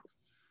bag for that?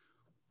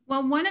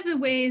 Well, one of the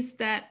ways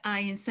that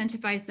I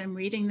incentivize them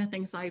reading the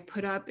things I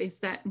put up is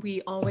that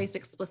we always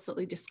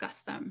explicitly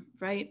discuss them,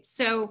 right?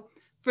 So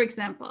for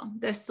example,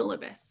 the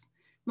syllabus.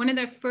 One of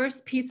their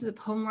first pieces of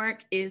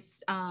homework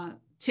is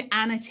to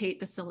annotate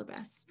the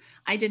syllabus.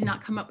 I did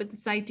not come up with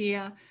this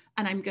idea,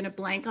 and I'm going to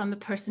blank on the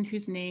person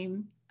whose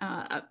name,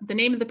 the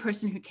name of the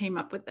person who came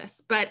up with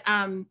this, but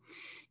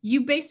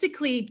you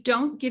basically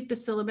don't give the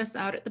syllabus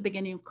out at the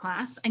beginning of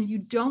class, and you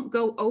don't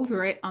go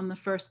over it on the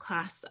first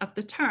class of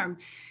the term.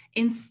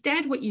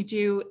 Instead, what you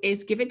do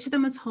is give it to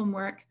them as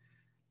homework,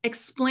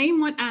 explain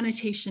what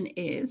annotation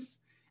is,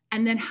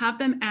 and then have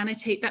them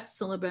annotate that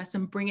syllabus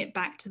and bring it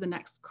back to the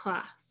next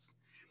class.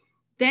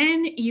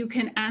 Then you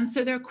can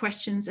answer their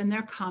questions and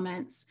their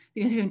comments,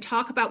 because you can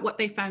talk about what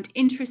they found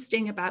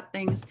interesting about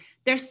things.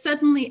 There's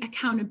suddenly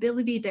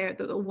accountability there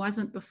that there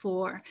wasn't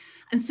before.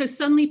 And so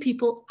suddenly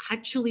people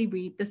actually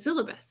read the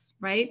syllabus,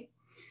 right?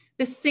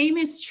 The same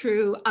is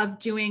true of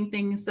doing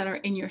things that are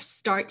in your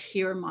Start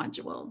Here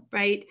module,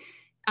 right?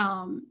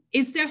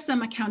 Is there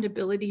some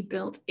accountability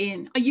built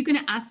in? Are you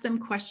going to ask them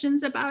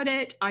questions about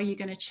it? Are you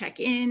going to check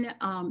in?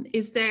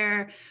 Is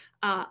there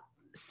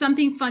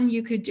something fun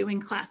you could do in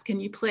class? Can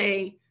you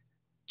play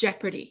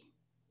Jeopardy,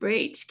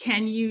 right?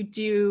 Can you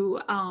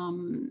do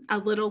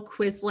a little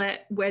Quizlet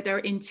where they're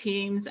in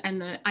teams, and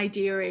the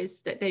idea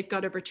is that they've got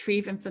to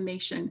retrieve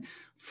information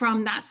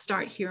from that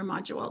Start Here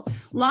module?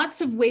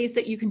 Lots of ways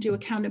that you can do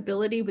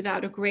accountability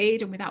without a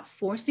grade and without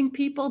forcing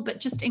people, but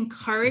just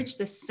encourage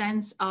the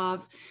sense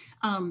of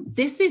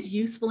this is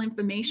useful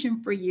information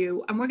for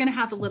you, and we're going to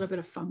have a little bit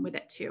of fun with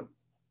it too.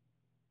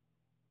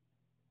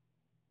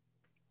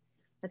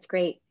 That's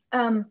great.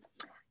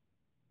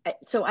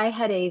 So I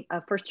had a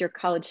first-year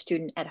college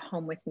student at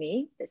home with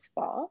me this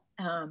fall,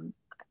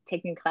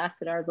 taking a class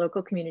at our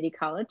local community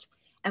college.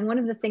 And one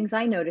of the things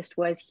I noticed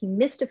was he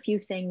missed a few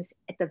things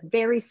at the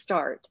very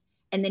start,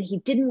 and then he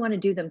didn't want to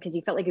do them because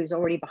he felt like he was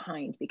already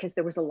behind, because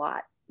there was a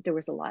lot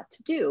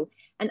to do.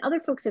 And other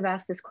folks have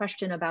asked this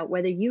question about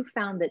whether you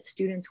found that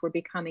students were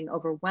becoming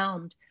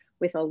overwhelmed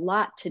with a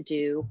lot to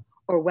do,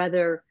 or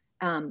whether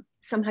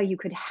somehow you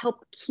could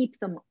help keep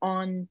them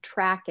on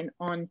track and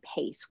on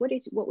pace.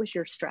 What was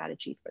your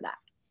strategy for that?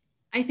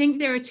 I think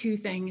there are two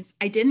things.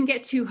 I didn't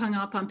get too hung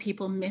up on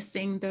people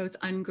missing those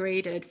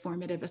ungraded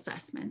formative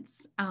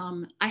assessments.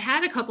 I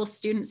had a couple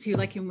students who,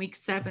 like in week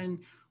 7,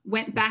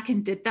 went back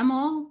and did them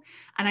all.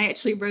 And I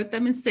actually wrote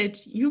them and said,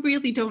 you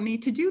really don't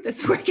need to do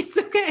this work, it's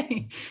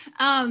okay.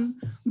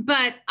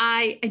 But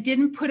I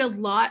didn't put a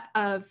lot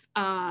of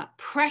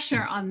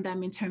pressure on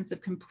them in terms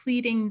of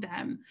completing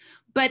them.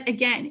 But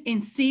again, in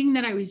seeing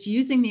that I was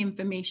using the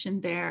information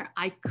there,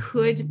 I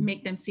could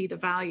make them see the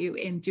value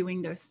in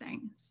doing those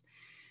things.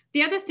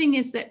 The other thing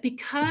is that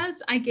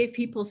because I gave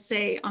people,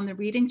 say, on the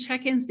reading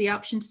check-ins, the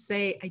option to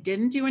say, I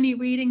didn't do any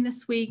reading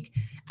this week,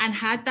 and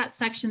had that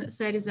section that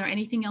said, is there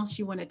anything else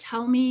you want to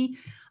tell me?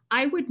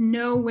 I would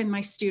know when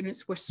my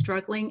students were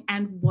struggling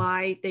and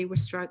why they were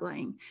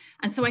struggling.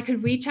 And so I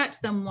could reach out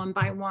to them one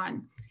by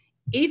one.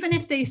 Even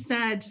if they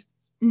said,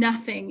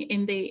 nothing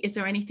in the "is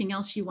there anything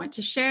else you want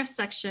to share"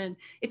 section.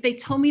 If they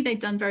told me they'd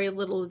done very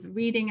little of the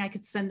reading, I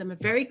could send them a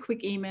very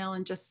quick email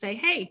and just say,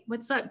 "Hey,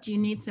 what's up? Do you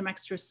need some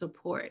extra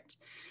support?"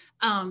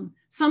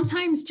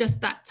 Sometimes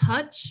just that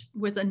touch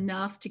was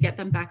enough to get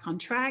them back on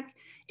track.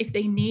 If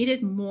they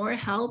needed more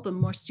help and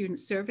more student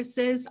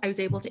services, I was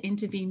able to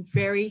intervene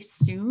very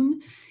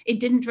soon. It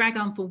didn't drag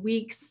on for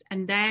weeks.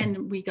 And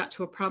then we got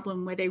to a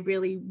problem where they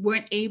really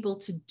weren't able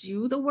to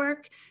do the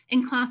work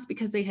in class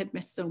because they had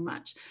missed so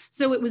much.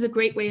 So it was a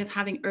great way of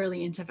having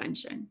early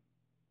intervention.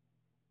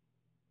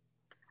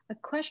 A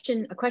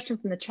question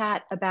from the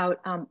chat about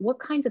what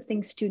kinds of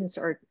things students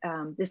are,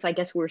 this, I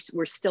guess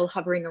we're still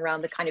hovering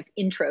around the kind of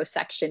intro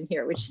section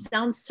here, which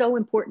sounds so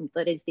important,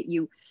 that is that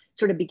you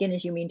sort of begin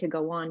as you mean to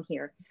go on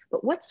here.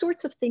 But what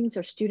sorts of things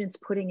are students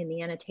putting in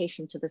the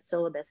annotation to the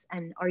syllabus?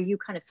 And are you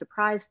kind of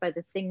surprised by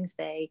the things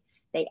they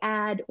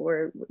add,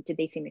 or did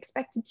they seem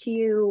expected to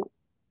you?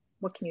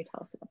 What can you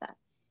tell us about that?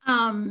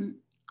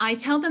 I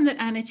tell them that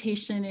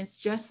annotation is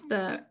just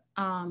the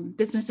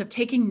business of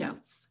taking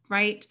notes,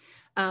 right?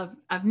 Of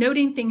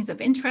noting things of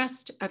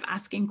interest, of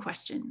asking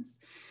questions.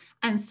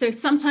 And so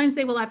sometimes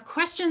they will have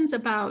questions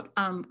about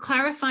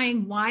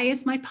clarifying, why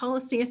is my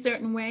policy a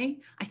certain way?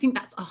 I think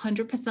that's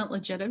 100%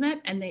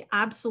 legitimate, and they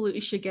absolutely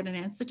should get an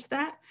answer to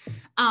that.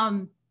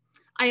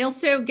 I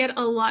also get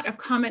a lot of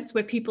comments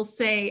where people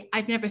say,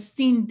 I've never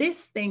seen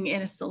this thing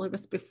in a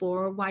syllabus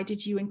before. Why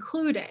did you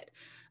include it?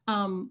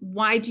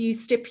 Why do you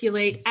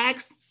stipulate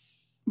X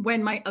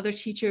when my other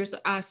teachers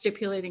are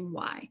stipulating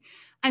Y?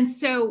 And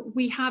so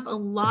we have a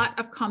lot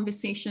of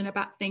conversation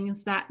about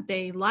things that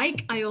they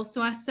like. I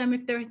also ask them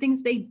if there are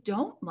things they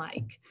don't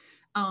like.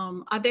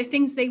 Are there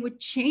things they would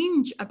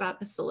change about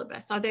the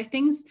syllabus? Are there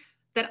things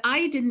that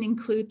I didn't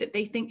include that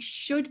they think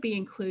should be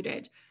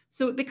included?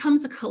 So it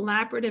becomes a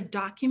collaborative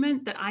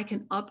document that I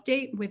can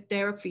update with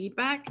their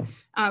feedback,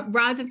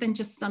 rather than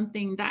just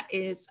something that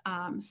is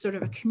sort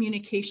of a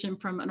communication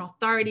from an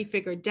authority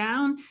figure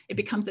down. It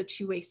becomes a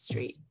two-way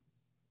street.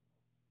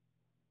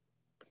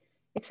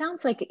 It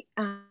sounds like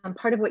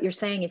part of what you're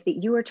saying is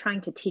that you are trying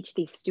to teach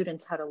these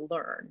students how to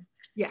learn.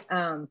 Yes.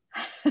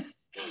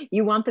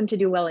 You want them to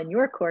do well in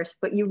your course,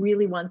 but you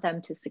really want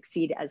them to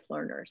succeed as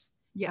learners,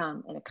 yeah.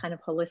 In a kind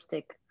of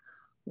holistic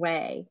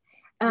way.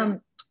 Yeah.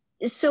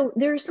 So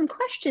there are some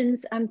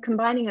questions. I'm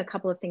combining a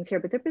couple of things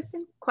here, but there have been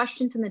some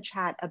questions in the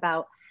chat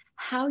about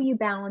how you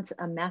balance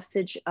a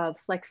message of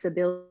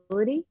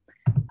flexibility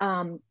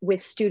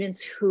with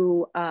students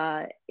who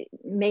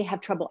may have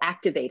trouble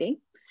activating.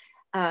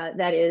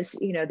 That is,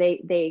 you know,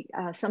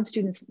 some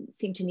students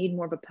seem to need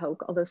more of a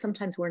poke, although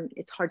sometimes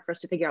it's hard for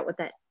us to figure out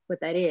what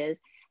that is.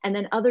 And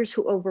then others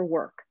who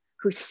overwork,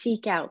 who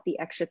seek out the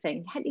extra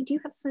thing. Do you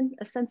have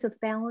a sense of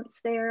balance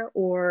there,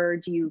 or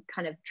do you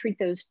kind of treat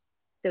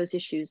those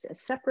issues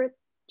as separate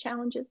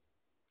challenges?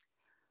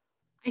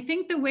 I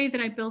think the way that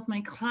I build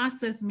my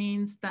classes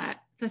means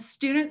that the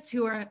students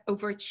who are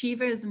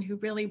overachievers and who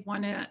really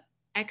want to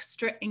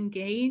extra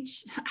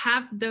engage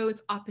have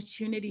those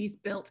opportunities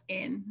built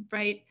in,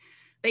 right?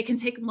 They can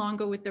take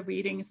longer with the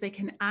readings. They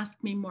can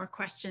ask me more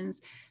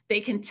questions. They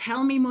can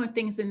tell me more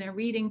things in their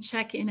reading,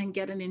 check in and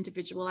get an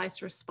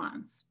individualized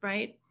response,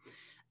 right?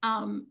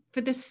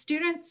 For the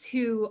students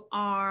who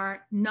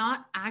are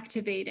not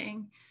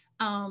activating,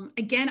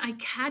 again, I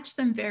catch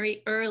them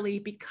very early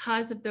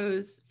because of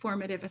those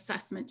formative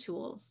assessment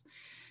tools.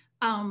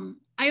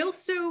 I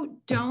also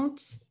don't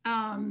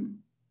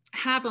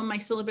have on my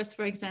syllabus,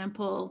 for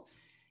example,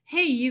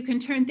 hey, you can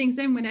turn things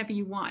in whenever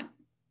you want.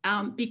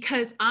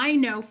 Because I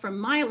know from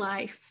my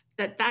life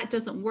that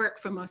doesn't work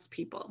for most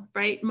people,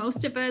 right?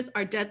 Most of us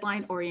are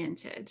deadline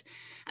oriented.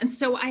 And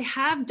so I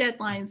have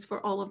deadlines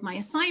for all of my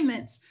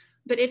assignments,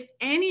 but if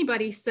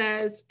anybody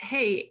says,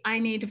 hey, I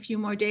need a few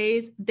more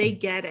days, they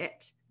get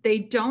it. They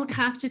don't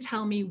have to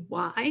tell me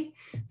why.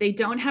 They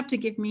don't have to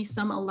give me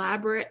some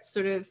elaborate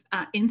sort of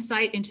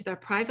insight into their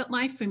private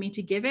life for me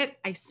to give it.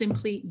 I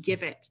simply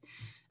give it.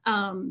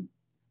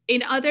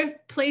 In other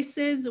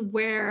places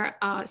where,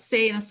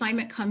 say, an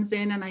assignment comes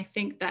in and I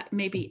think that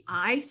maybe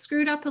I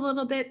screwed up a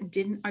little bit,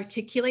 didn't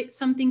articulate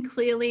something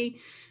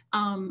clearly,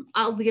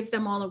 I'll give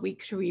them all a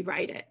week to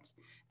rewrite it.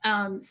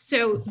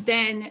 So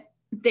then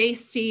they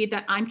see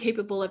that I'm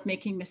capable of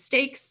making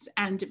mistakes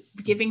and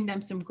giving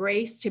them some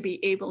grace to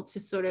be able to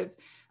sort of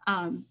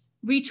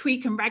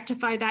retweak and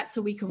rectify that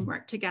so we can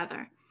work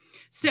together.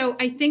 So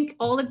I think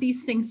all of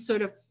these things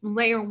sort of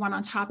layer one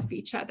on top of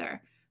each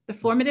other. The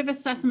formative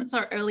assessments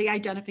are early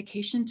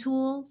identification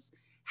tools.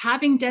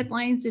 Having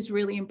deadlines is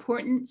really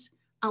important.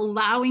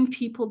 Allowing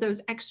people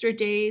those extra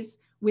days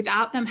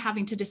without them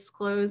having to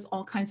disclose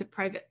all kinds of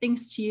private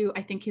things to you,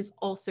 I think is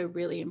also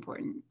really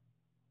important.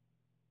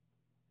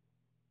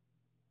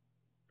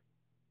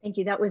 Thank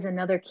you. That was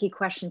another key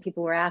question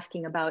people were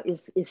asking about,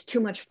 is too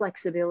much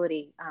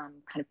flexibility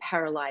kind of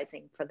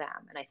paralyzing for them?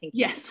 And I think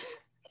yes.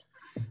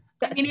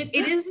 I mean, it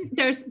isn't,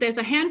 there's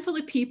a handful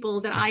of people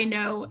that I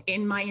know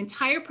in my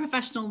entire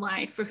professional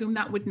life for whom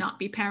that would not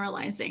be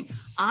paralyzing.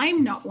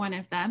 I'm not one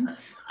of them.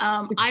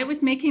 I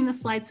was making the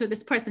slides for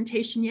this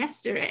presentation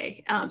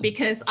yesterday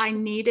because I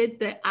needed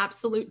the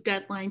absolute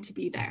deadline to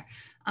be there.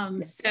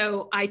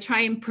 So I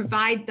try and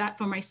provide that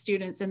for my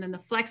students, and then the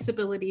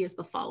flexibility is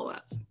the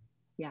follow-up.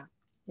 Yeah,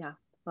 yeah.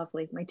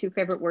 Lovely. My two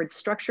favorite words,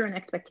 structure and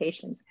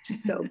expectations.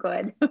 So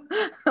good.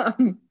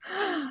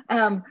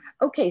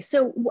 Okay,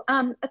 so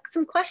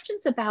some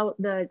questions about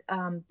the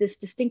this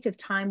distinctive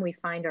time we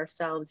find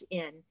ourselves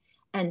in,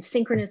 and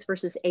synchronous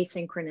versus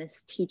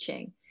asynchronous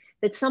teaching,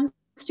 that some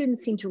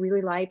students seem to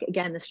really like,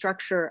 again, the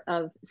structure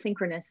of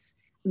synchronous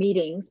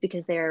meetings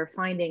because they're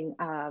finding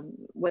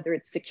whether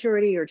it's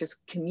security or just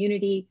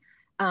community.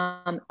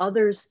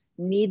 Others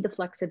need the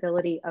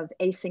flexibility of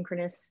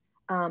asynchronous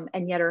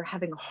and yet are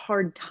having a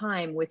hard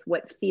time with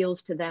what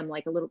feels to them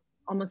like a little,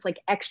 almost like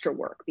extra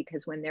work,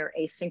 because when they're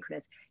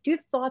asynchronous. Do you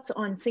have thoughts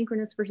on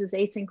synchronous versus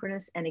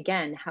asynchronous? And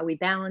again, how we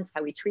balance,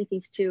 how we treat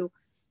these two?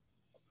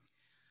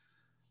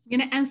 I'm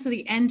going to answer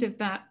the end of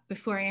that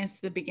before I answer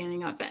the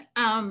beginning of it.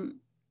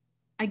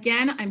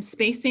 Again, I'm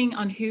spacing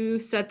on who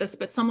said this,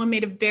 but someone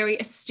made a very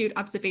astute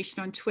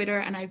observation on Twitter,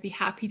 and I'd be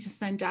happy to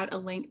send out a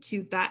link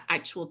to that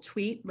actual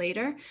tweet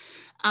later,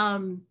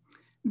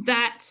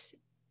 that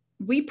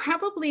we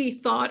probably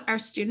thought our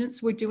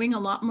students were doing a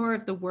lot more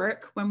of the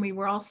work when we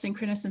were all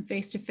synchronous and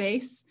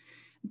face-to-face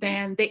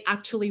than they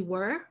actually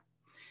were.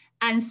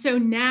 And so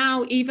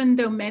now, even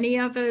though many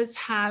of us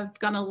have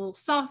gone a little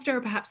softer,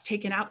 perhaps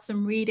taken out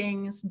some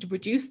readings,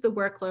 reduced the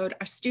workload,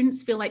 our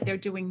students feel like they're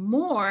doing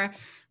more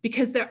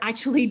because they're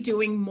actually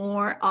doing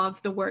more of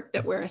the work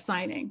that we're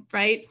assigning,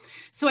 right?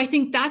 So I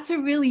think that's a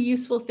really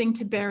useful thing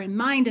to bear in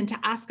mind and to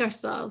ask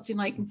ourselves, you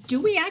know, like,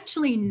 do we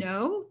actually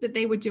know that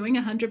they were doing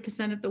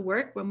 100% of the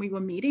work when we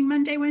were meeting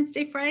Monday,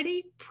 Wednesday,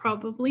 Friday?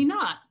 Probably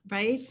not,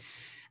 right?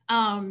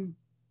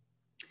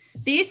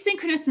 The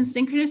asynchronous and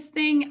synchronous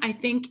thing, I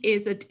think,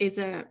 is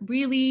a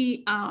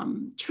really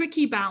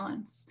tricky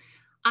balance.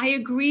 I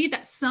agree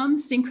that some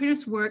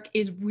synchronous work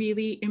is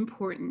really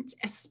important,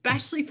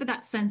 especially for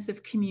that sense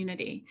of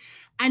community.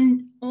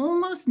 And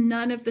almost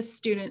none of the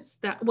students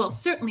that, well,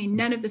 certainly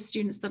none of the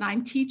students that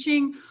I'm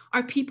teaching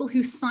are people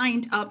who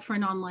signed up for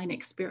an online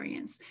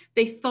experience.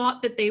 They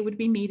thought that they would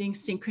be meeting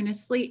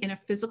synchronously in a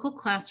physical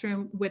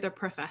classroom with a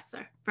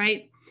professor,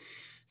 right?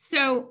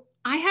 So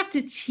I have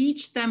to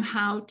teach them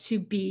how to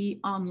be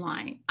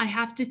online. I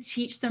have to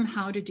teach them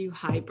how to do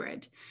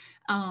hybrid.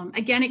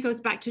 Again, it goes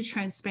back to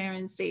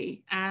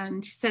transparency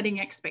and setting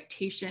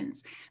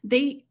expectations.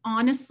 They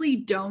honestly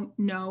don't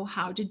know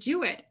how to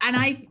do it. And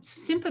I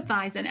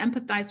sympathize and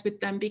empathize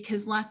with them,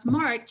 because last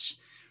March,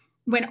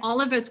 when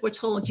all of us were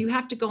told you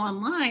have to go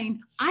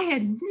online, I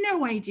had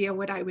no idea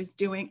what I was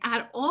doing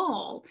at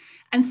all.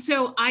 And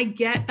so I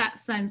get that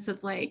sense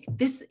of like,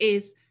 this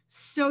is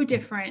so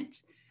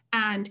different.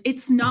 And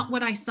it's not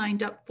what I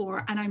signed up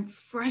for, and I'm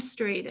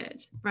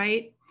frustrated,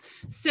 right?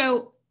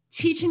 So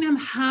teaching them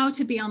how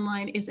to be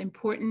online is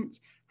important.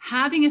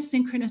 Having a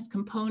synchronous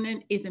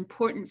component is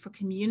important for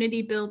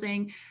community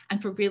building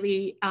and for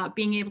really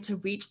being able to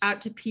reach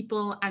out to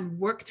people and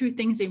work through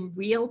things in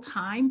real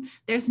time.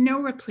 There's no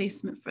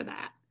replacement for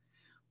that.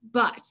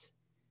 But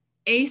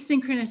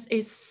asynchronous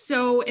is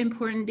so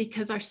important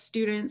because our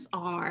students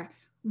are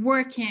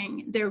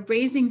working, they're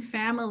raising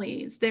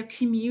families, they're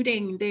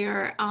commuting,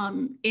 they're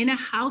in a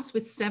house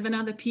with 7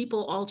 other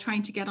people all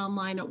trying to get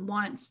online at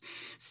once.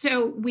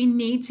 So we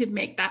need to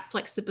make that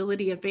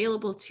flexibility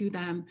available to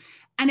them.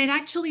 And it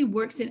actually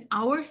works in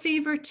our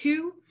favor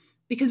too,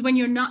 because when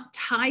you're not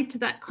tied to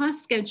that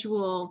class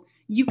schedule,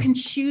 you can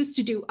choose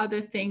to do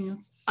other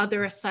things,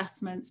 other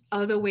assessments,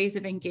 other ways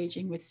of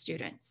engaging with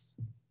students.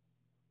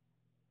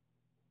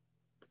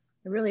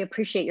 I really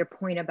appreciate your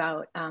point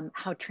about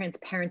how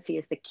transparency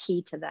is the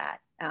key to that.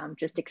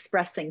 Just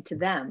expressing to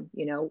them,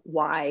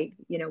 why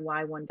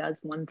one does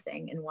one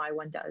thing and why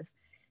one does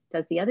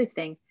the other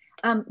thing.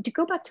 To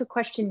go back to a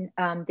question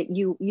that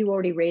you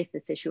already raised,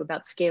 this issue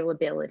about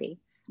scalability.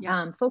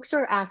 Yeah. Folks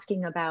are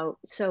asking about,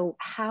 so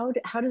how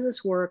does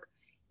this work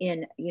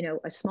in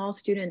a small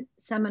student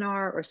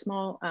seminar or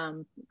small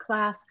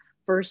class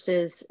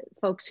versus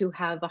folks who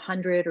have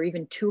 100 or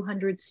even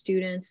 200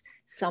 students,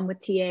 some with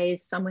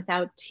TAs, some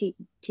without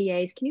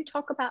TAs. Can you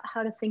talk about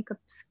how to think of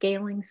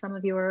scaling some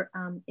of your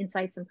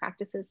insights and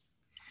practices?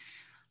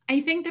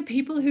 I think the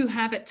people who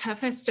have it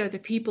toughest are the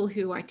people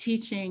who are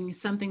teaching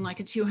something like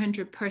a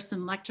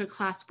 200-person lecture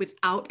class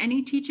without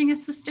any teaching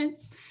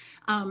assistants.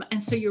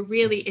 And so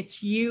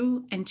it's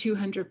you and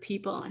 200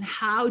 people. And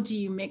how do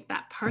you make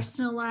that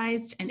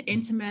personalized and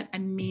intimate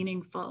and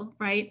meaningful,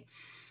 right?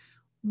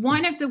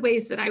 One of the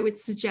ways that I would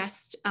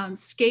suggest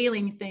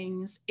scaling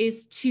things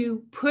is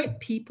to put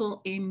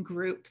people in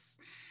groups.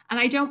 And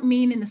I don't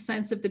mean in the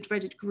sense of the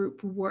dreaded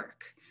group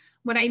work,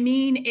 What I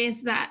mean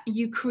is that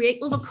you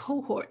create little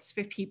cohorts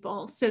for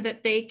people so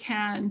that they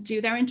can do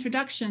their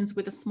introductions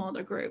with a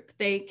smaller group.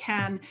 They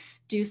can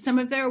do some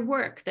of their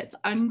work that's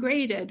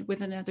ungraded with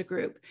another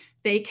group.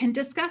 They can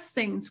discuss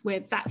things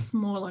with that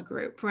smaller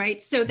group,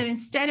 right? So that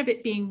instead of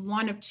it being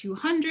one of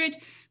 200,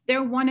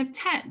 they're one of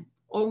 10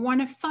 or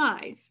one of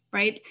 5,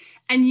 right?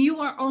 And you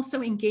are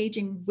also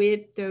engaging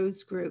with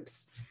those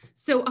groups.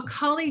 So a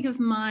colleague of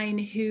mine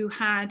who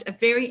had a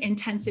very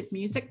intensive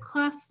music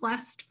class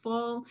last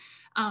fall,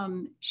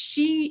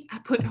 she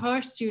put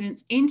her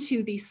students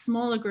into these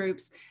smaller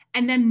groups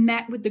and then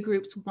met with the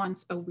groups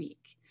once a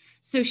week.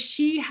 So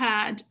she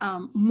had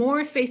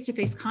more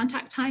face-to-face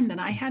contact time than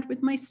I had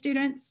with my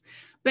students,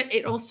 but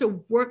it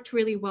also worked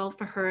really well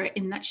for her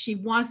in that she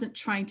wasn't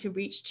trying to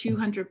reach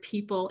 200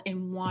 people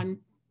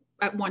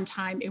at one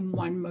time in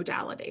one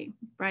modality,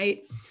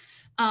 right?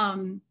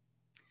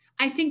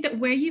 I think that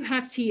where you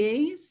have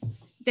TAs,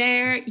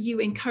 there you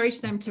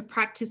encourage them to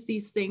practice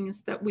these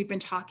things that we've been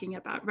talking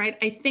about, right?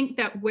 I think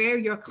that where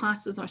your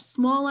classes are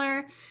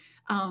smaller,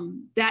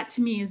 that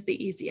to me is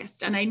the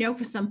easiest. And I know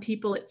for some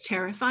people it's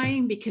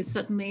terrifying because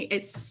suddenly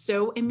it's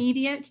so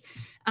immediate.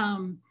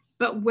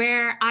 But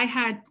where I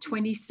had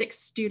 26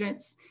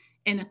 students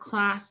in a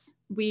class,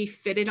 we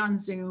fitted on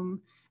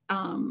Zoom.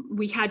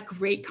 We had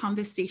great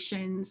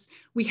conversations.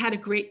 We had a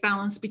great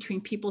balance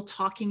between people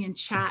talking in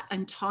chat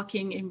and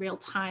talking in real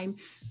time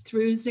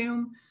through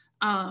Zoom.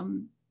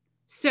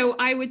 So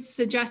I would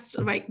suggest,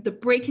 right, the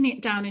breaking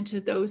it down into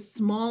those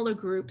smaller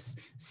groups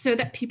so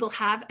that people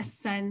have a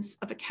sense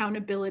of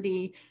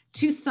accountability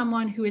to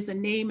someone who is a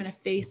name and a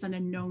face and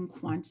a known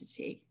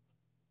quantity.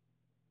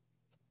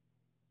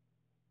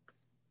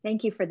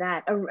 Thank you for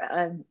that.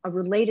 A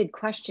related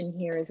question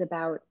here is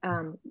about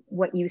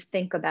what you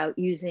think about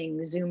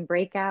using Zoom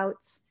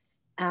breakouts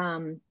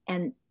and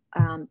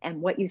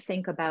what you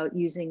think about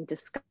using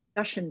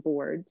discussion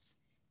boards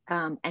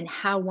and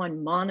how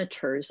one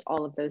monitors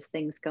all of those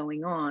things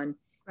going on.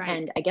 Right.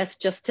 And I guess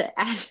just to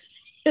add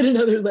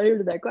another layer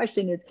to that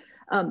question is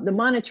the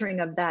monitoring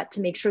of that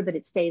to make sure that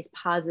it stays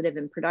positive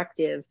and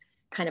productive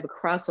kind of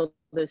across all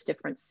those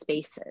different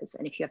spaces.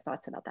 And if you have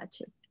thoughts about that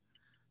too.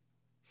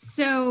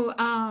 So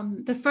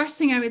the first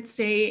thing I would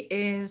say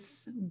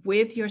is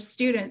with your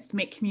students,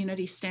 make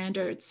community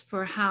standards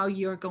for how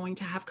you're going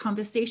to have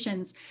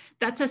conversations.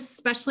 That's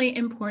especially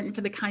important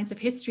for the kinds of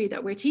history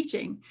that we're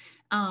teaching.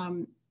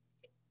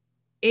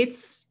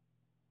 It's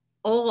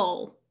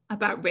all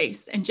about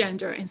race and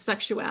gender and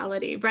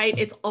sexuality, right?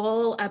 It's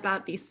all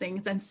about these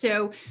things. And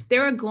so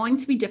there are going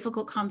to be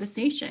difficult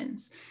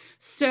conversations.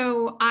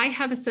 So I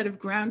have a set of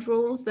ground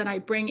rules that I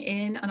bring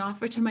in and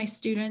offer to my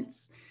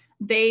students.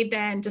 They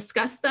then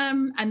discuss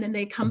them and then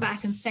they come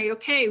back and say,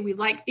 okay, we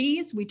like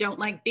these, we don't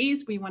like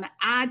these, we want to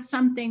add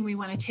something, we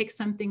want to take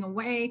something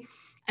away.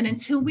 And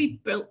until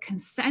we've built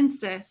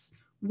consensus,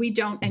 we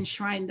don't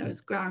enshrine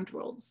those ground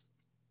rules.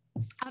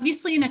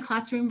 Obviously, in a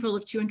classroom full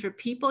of 200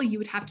 people, you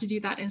would have to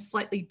do that in a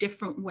slightly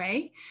different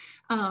way.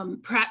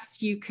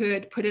 Perhaps you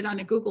could put it on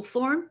a Google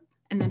form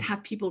and then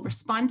have people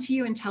respond to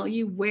you and tell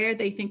you where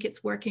they think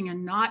it's working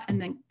and not,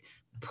 and then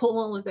pull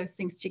all of those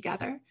things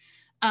together.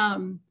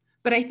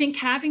 But I think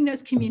having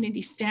those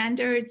community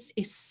standards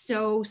is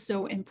so,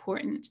 so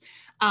important.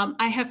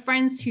 I have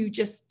friends who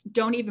just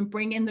don't even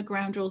bring in the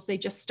ground rules. They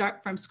just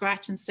start from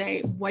scratch and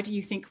say, what do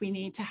you think we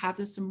need to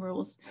have some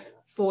rules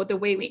for the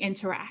way we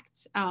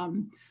interact?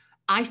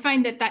 I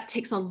find that that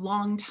takes a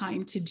long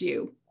time to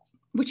do,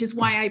 which is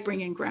why I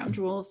bring in ground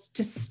rules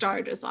to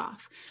start us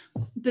off.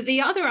 But the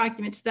other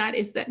argument to that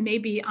is that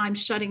maybe I'm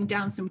shutting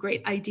down some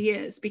great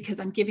ideas because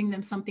I'm giving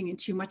them something in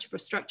too much of a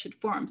structured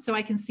form. So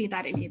I can see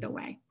that in either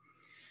way.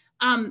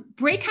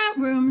 Breakout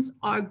rooms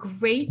are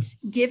great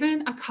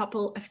given a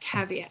couple of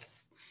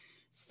caveats.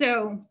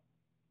 So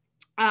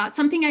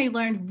something I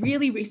learned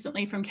really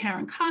recently from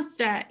Karen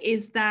Costa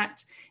is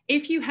that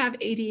if you have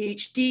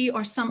ADHD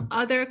or some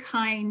other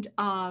kind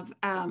of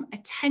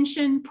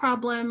attention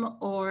problem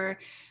or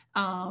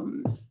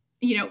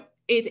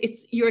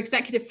it's your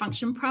executive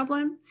function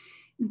problem,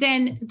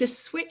 then the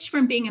switch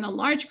from being in a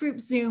large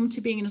group Zoom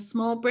to being in a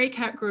small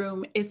breakout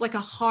room is like a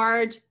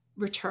hard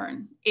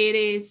return. It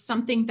is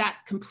something that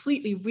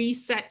completely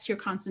resets your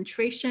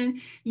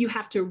concentration. You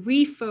have to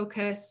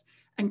refocus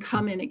and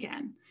come in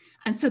again.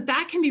 And so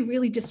that can be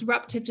really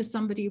disruptive to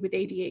somebody with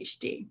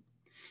ADHD.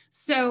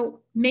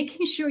 So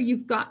making sure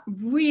you've got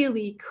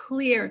really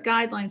clear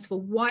guidelines for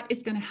what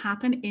is going to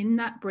happen in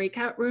that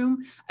breakout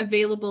room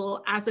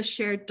available as a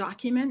shared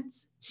document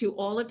to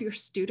all of your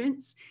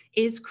students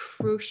is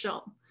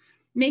crucial.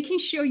 Making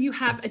sure you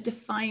have a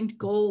defined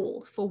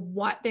goal for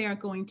what they are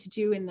going to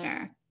do in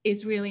there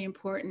is really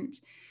important.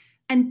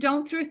 And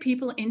don't throw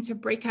people into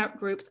breakout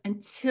groups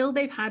until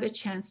they've had a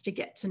chance to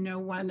get to know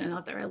one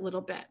another a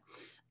little bit.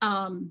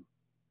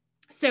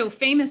 So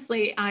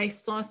famously, I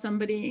saw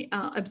somebody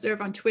observe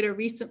on Twitter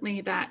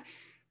recently that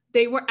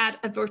they were at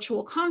a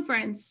virtual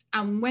conference,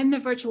 and when the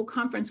virtual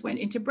conference went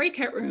into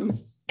breakout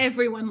rooms,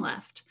 everyone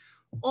left.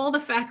 all the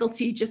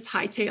faculty just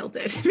hightailed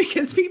it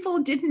because people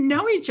didn't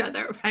know each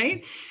other,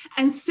 right?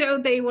 And so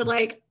they were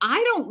like,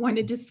 I don't want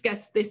to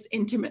discuss this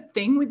intimate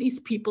thing with these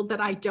people that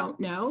I don't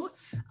know.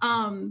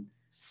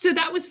 So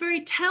that was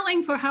very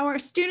telling for how our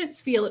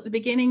students feel at the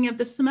beginning of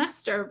the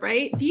semester,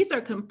 right? These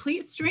are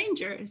complete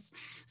strangers.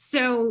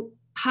 So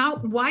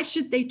why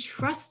should they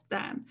trust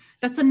them?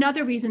 That's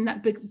another reason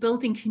that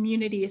building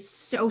community is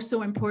so,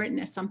 so important,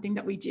 is something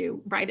that we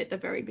do right at the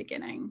very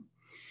beginning.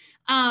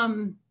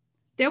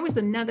 There was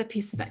another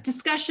piece of that,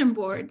 discussion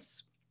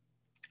boards.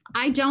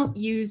 I don't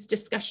use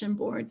discussion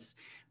boards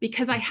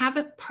because I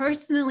haven't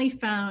personally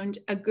found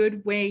a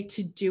good way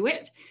to do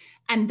it.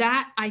 And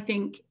that, I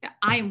think,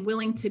 I am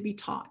willing to be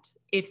taught.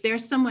 If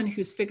there's someone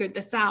who's figured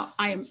this out,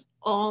 I am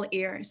all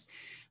ears.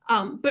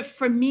 But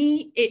for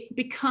me, it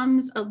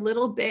becomes a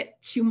little bit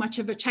too much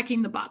of a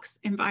checking the box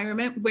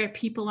environment where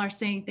people are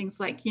saying things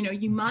like, you know,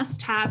 you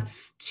must have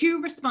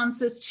 2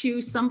 responses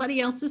to somebody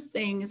else's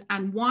things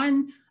and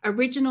 1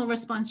 original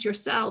response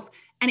yourself.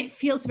 And it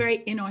feels very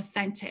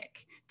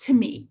inauthentic to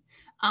me.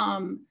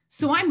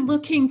 So I'm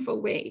looking for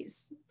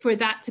ways for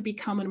that to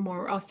become a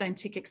more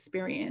authentic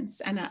experience.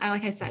 And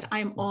like I said,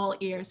 I'm all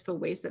ears for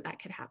ways that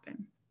could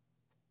happen.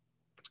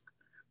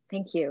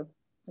 Thank you.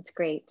 That's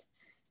great.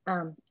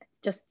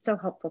 Just so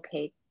helpful,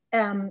 Cate.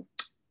 A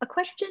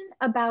question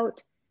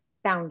about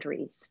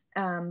boundaries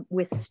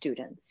with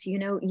students. You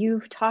know,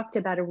 you've talked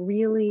about a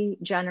really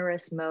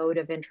generous mode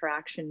of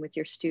interaction with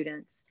your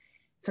students,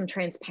 some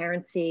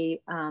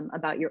transparency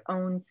about your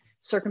own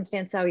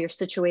circumstance, how you're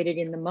situated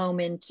in the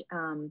moment.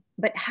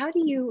 But how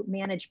do you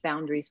manage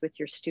boundaries with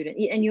your student?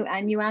 And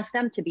you ask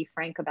them to be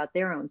frank about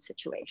their own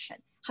situation.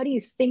 How do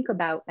you think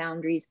about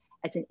boundaries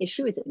as an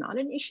issue? Is it not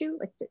an issue?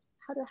 Like,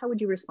 how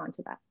would you respond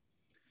to that?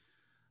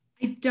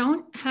 I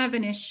don't have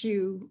an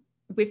issue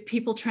with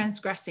people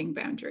transgressing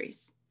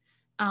boundaries.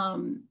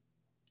 I'm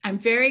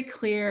very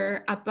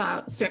clear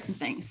about certain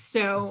things.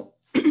 So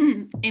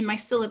in my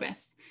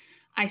syllabus,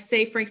 I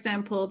say, for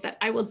example, that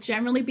I will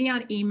generally be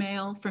on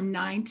email from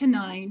 9 to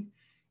 9.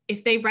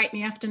 If they write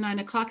me after 9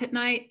 o'clock at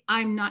night,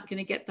 I'm not going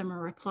to get them a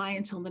reply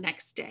until the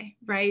next day,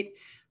 right?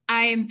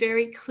 I am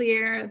very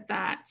clear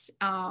that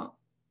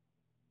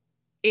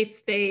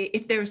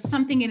if there's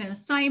something in an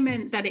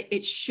assignment that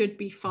it should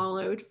be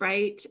followed,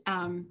 right?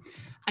 I'm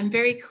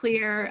very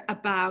clear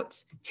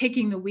about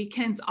taking the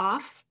weekends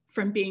off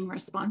from being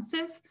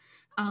responsive.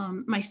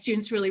 My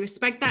students really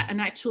respect that. And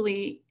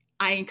actually,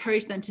 I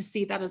encourage them to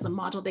see that as a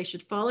model they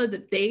should follow,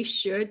 that they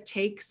should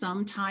take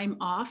some time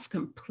off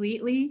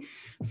completely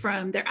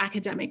from their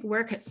academic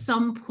work at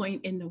some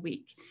point in the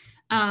week.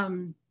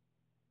 I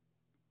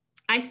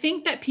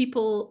think that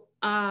people,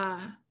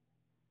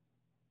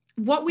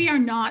 what we are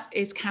not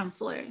is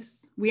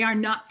counselors. We are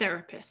not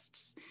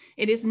therapists.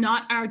 It is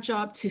not our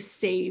job to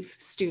save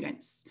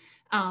students,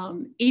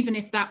 even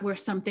if that were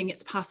something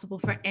it's possible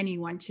for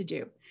anyone to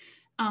do.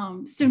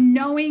 So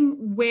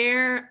knowing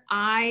where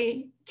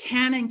I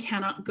can and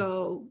cannot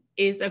go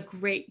is a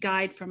great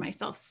guide for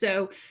myself.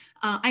 So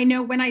I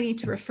know when I need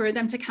to refer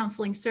them to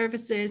counseling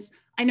services.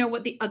 I know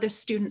what the other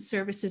student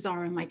services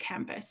are on my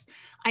campus.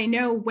 I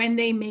know when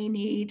they may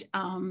need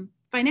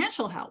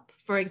financial help,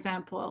 for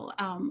example,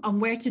 on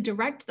where to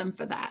direct them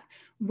for that.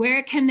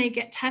 Where can they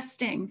get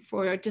testing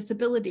for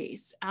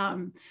disabilities?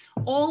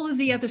 All of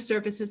the other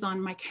services on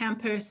my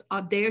campus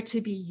are there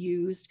to be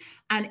used.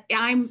 And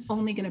I'm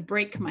only going to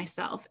break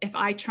myself if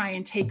I try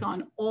and take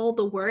on all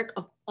the work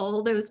of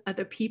all those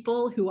other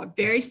people who are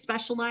very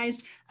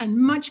specialized and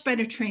much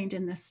better trained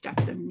in this stuff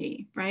than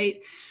me,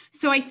 right?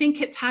 So I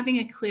think it's having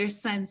a clear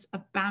sense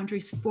of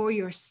boundaries for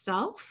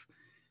yourself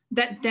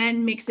that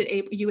then makes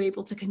you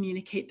able to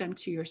communicate them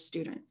to your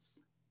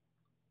students.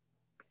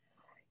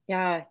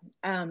 Yeah,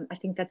 I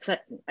think that's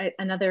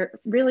another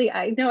really,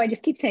 I know I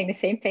just keep saying the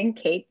same thing,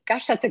 Cate.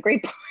 Gosh, that's a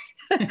great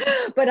point.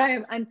 But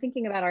I'm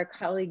thinking about our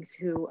colleagues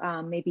who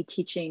may be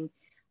teaching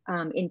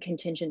in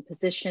contingent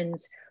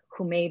positions,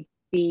 who may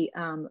be,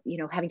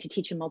 having to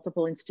teach in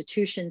multiple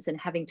institutions and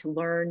having to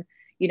learn,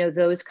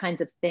 those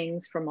kinds of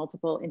things from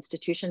multiple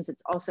institutions.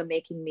 It's also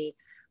making me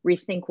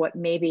rethink what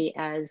maybe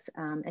as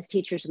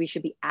teachers we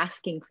should be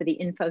asking for the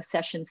info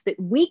sessions that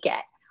we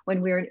get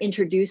when we're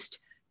introduced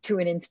to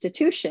an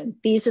institution.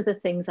 These are the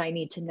things I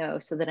need to know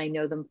so that I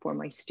know them for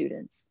my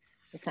students,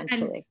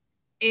 essentially.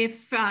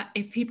 And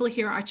if people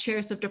here are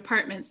chairs of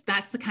departments,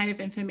 that's the kind of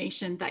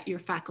information that your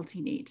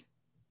faculty need.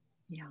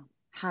 Yeah.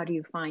 How do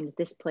you find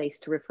this place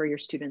to refer your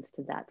students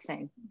to that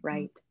thing,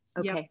 right?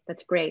 Okay, yep.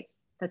 That's great.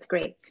 That's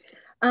great.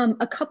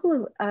 A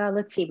couple of,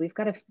 let's see, we've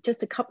got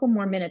just a couple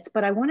more minutes,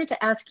 but I wanted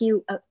to ask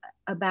you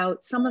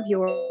about some of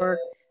your,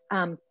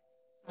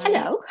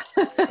 hello.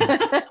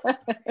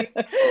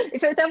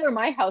 If that were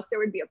my house, there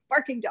would be a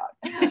barking dog.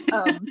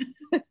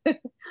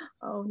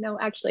 Oh no,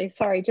 actually,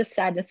 sorry, just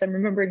sadness. I'm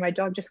remembering my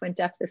dog just went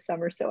deaf this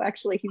summer. So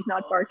actually he's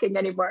not barking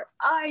anymore.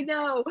 I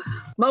know,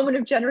 moment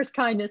of generous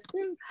kindness.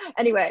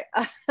 Anyway,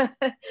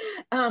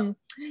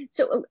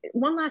 so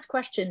one last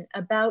question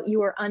about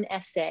your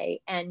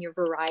essay and your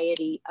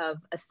variety of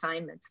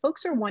assignments.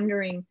 Folks are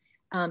wondering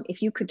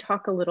if you could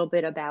talk a little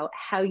bit about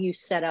how you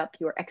set up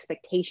your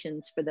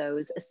expectations for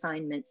those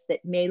assignments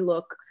that may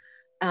look,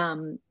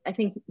 I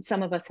think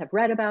some of us have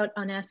read about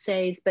on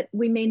essays, but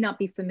we may not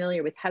be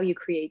familiar with how you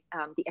create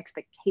the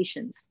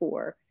expectations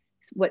for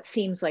what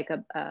seems like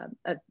a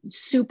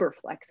super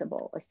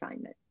flexible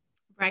assignment.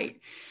 Right.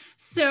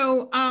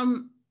 So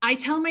I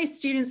tell my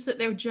students that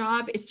their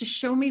job is to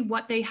show me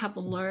what they have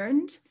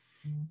learned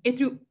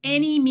through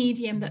any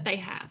medium that they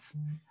have.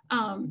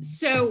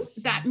 So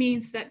that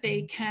means that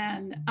they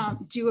can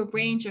do a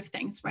range of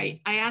things, right?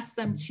 I ask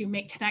them to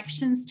make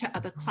connections to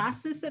other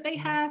classes that they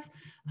have.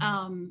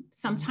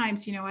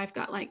 Sometimes, you know, I've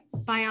got like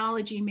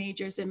biology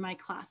majors in my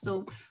class.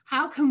 So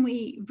how can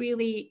we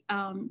really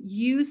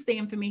use the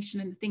information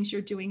and the things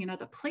you're doing in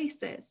other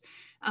places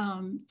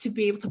to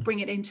be able to bring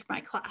it into my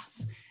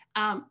class?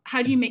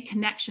 How do you make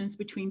connections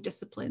between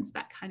disciplines,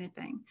 that kind of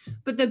thing?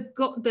 But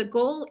the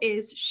goal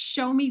is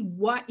show me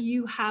what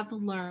you have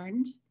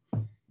learned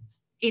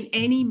in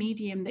any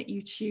medium that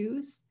you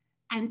choose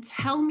and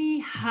tell me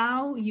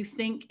how you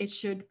think it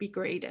should be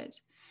graded.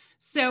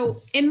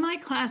 So in my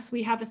class,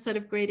 we have a set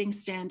of grading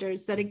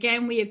standards that,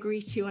 again, we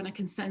agree to on a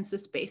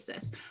consensus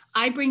basis.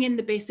 I bring in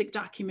the basic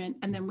document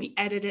and then we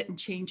edit it and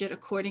change it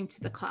according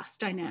to the class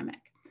dynamic.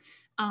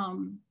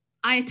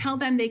 I tell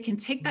them they can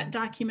take that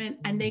document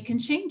and they can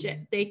change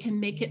it. They can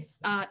make it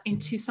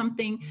into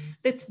something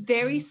that's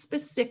very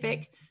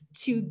specific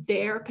to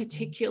their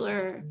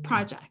particular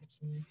project.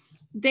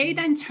 They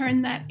then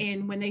turn that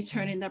in when they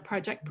turn in their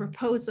project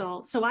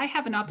proposal. So I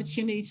have an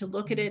opportunity to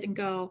look at it and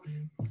go,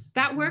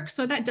 that works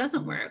or that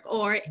doesn't work.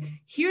 Or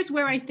here's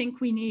where I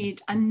think we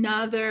need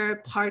another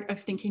part of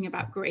thinking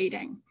about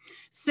grading.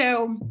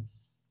 So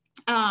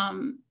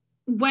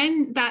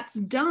when that's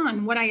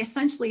done, what I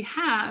essentially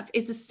have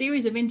is a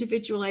series of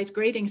individualized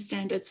grading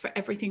standards for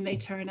everything they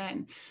turn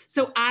in.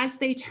 So as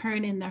they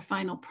turn in their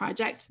final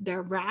project,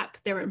 their wrap,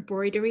 their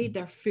embroidery,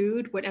 their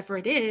food, whatever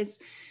it is,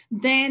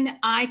 then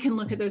I can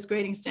look at those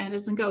grading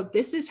standards and go,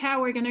 this is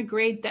how we're going to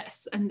grade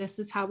this, and this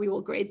is how we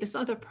will grade this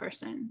other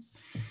person's.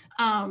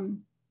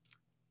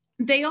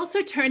 They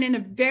also turn in a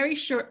very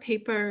short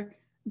paper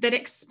that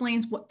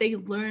explains what they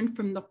learned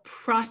from the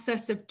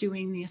process of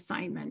doing the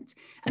assignment.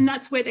 And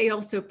that's where they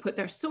also put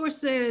their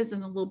sources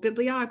and a little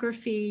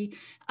bibliography,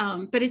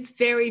 but it's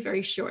very,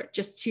 very short,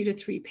 just 2 to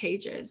 3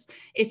 pages.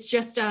 It's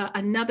just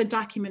another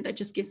document that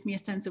just gives me a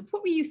sense of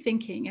what were you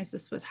thinking as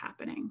this was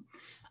happening?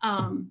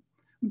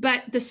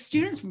 But the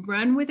students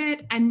run with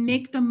it and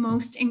make the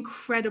most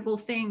incredible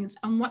things.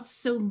 And what's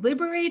so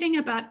liberating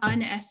about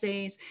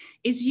essays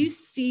is you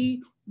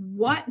see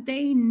what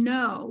they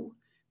know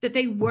that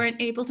they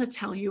weren't able to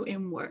tell you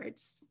in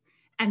words.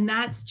 And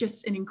that's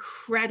just an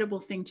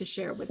incredible thing to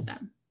share with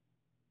them.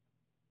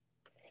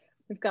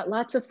 We've got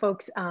lots of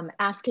folks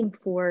asking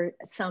for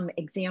some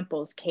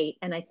examples, Cate,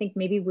 and I think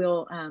maybe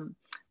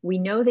we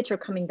know that you're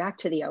coming back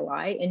to the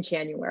OI in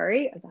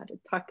January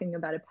talking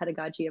about a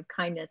pedagogy of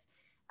kindness.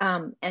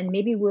 And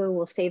maybe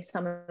we'll save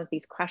some of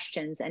these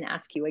questions and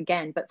ask you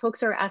again, but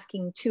folks are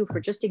asking too for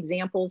just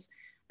examples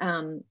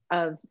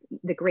of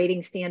the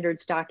grading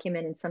standards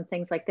document and some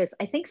things like this.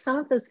 I think some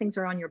of those things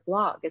are on your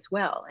blog as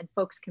well, and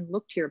folks can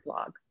look to your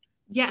blog.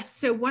 Yes,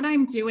 so what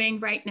I'm doing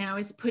right now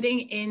is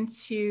putting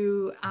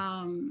into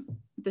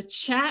the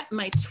chat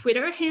my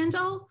Twitter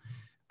handle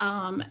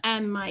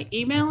and my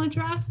email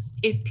address.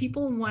 If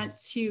people want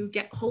to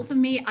get hold of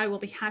me, I will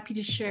be happy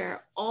to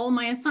share all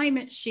my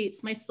assignment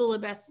sheets, my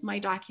syllabus, my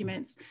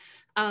documents.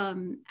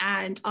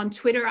 And on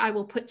Twitter, I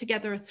will put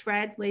together a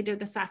thread later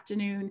this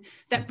afternoon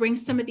that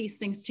brings some of these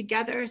things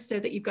together so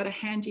that you've got a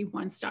handy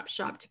one-stop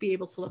shop to be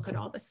able to look at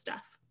all this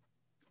stuff.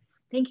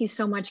 Thank you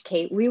so much,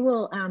 Cate. We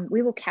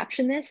will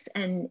caption this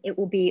and it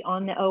will be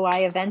on the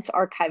OI Events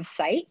Archive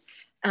site.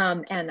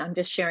 And I'm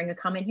just sharing a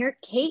comment here.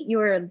 Cate, you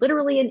are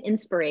literally an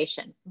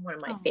inspiration. One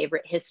of my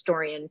favorite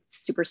historian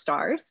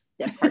superstars,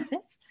 Deb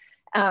Harkness.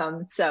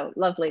 So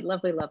lovely,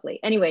 lovely,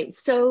 lovely. Anyway,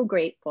 so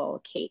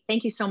grateful, Cate.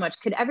 Thank you so much.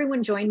 Could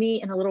everyone join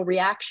me in a little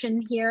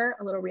reaction here?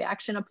 A little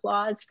reaction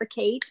applause for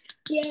Cate.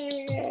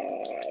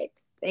 Yay!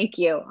 Thank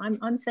you.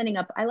 I'm sending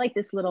up. I like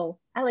this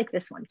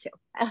one too.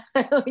 I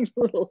like a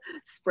little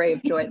spray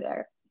of joy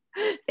there.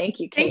 Thank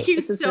you, Cate. Thank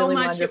you so really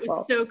much. Wonderful. It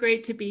was so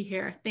great to be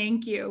here.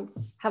 Thank you.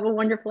 Have a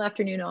wonderful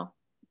afternoon all.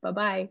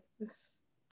 Bye-bye.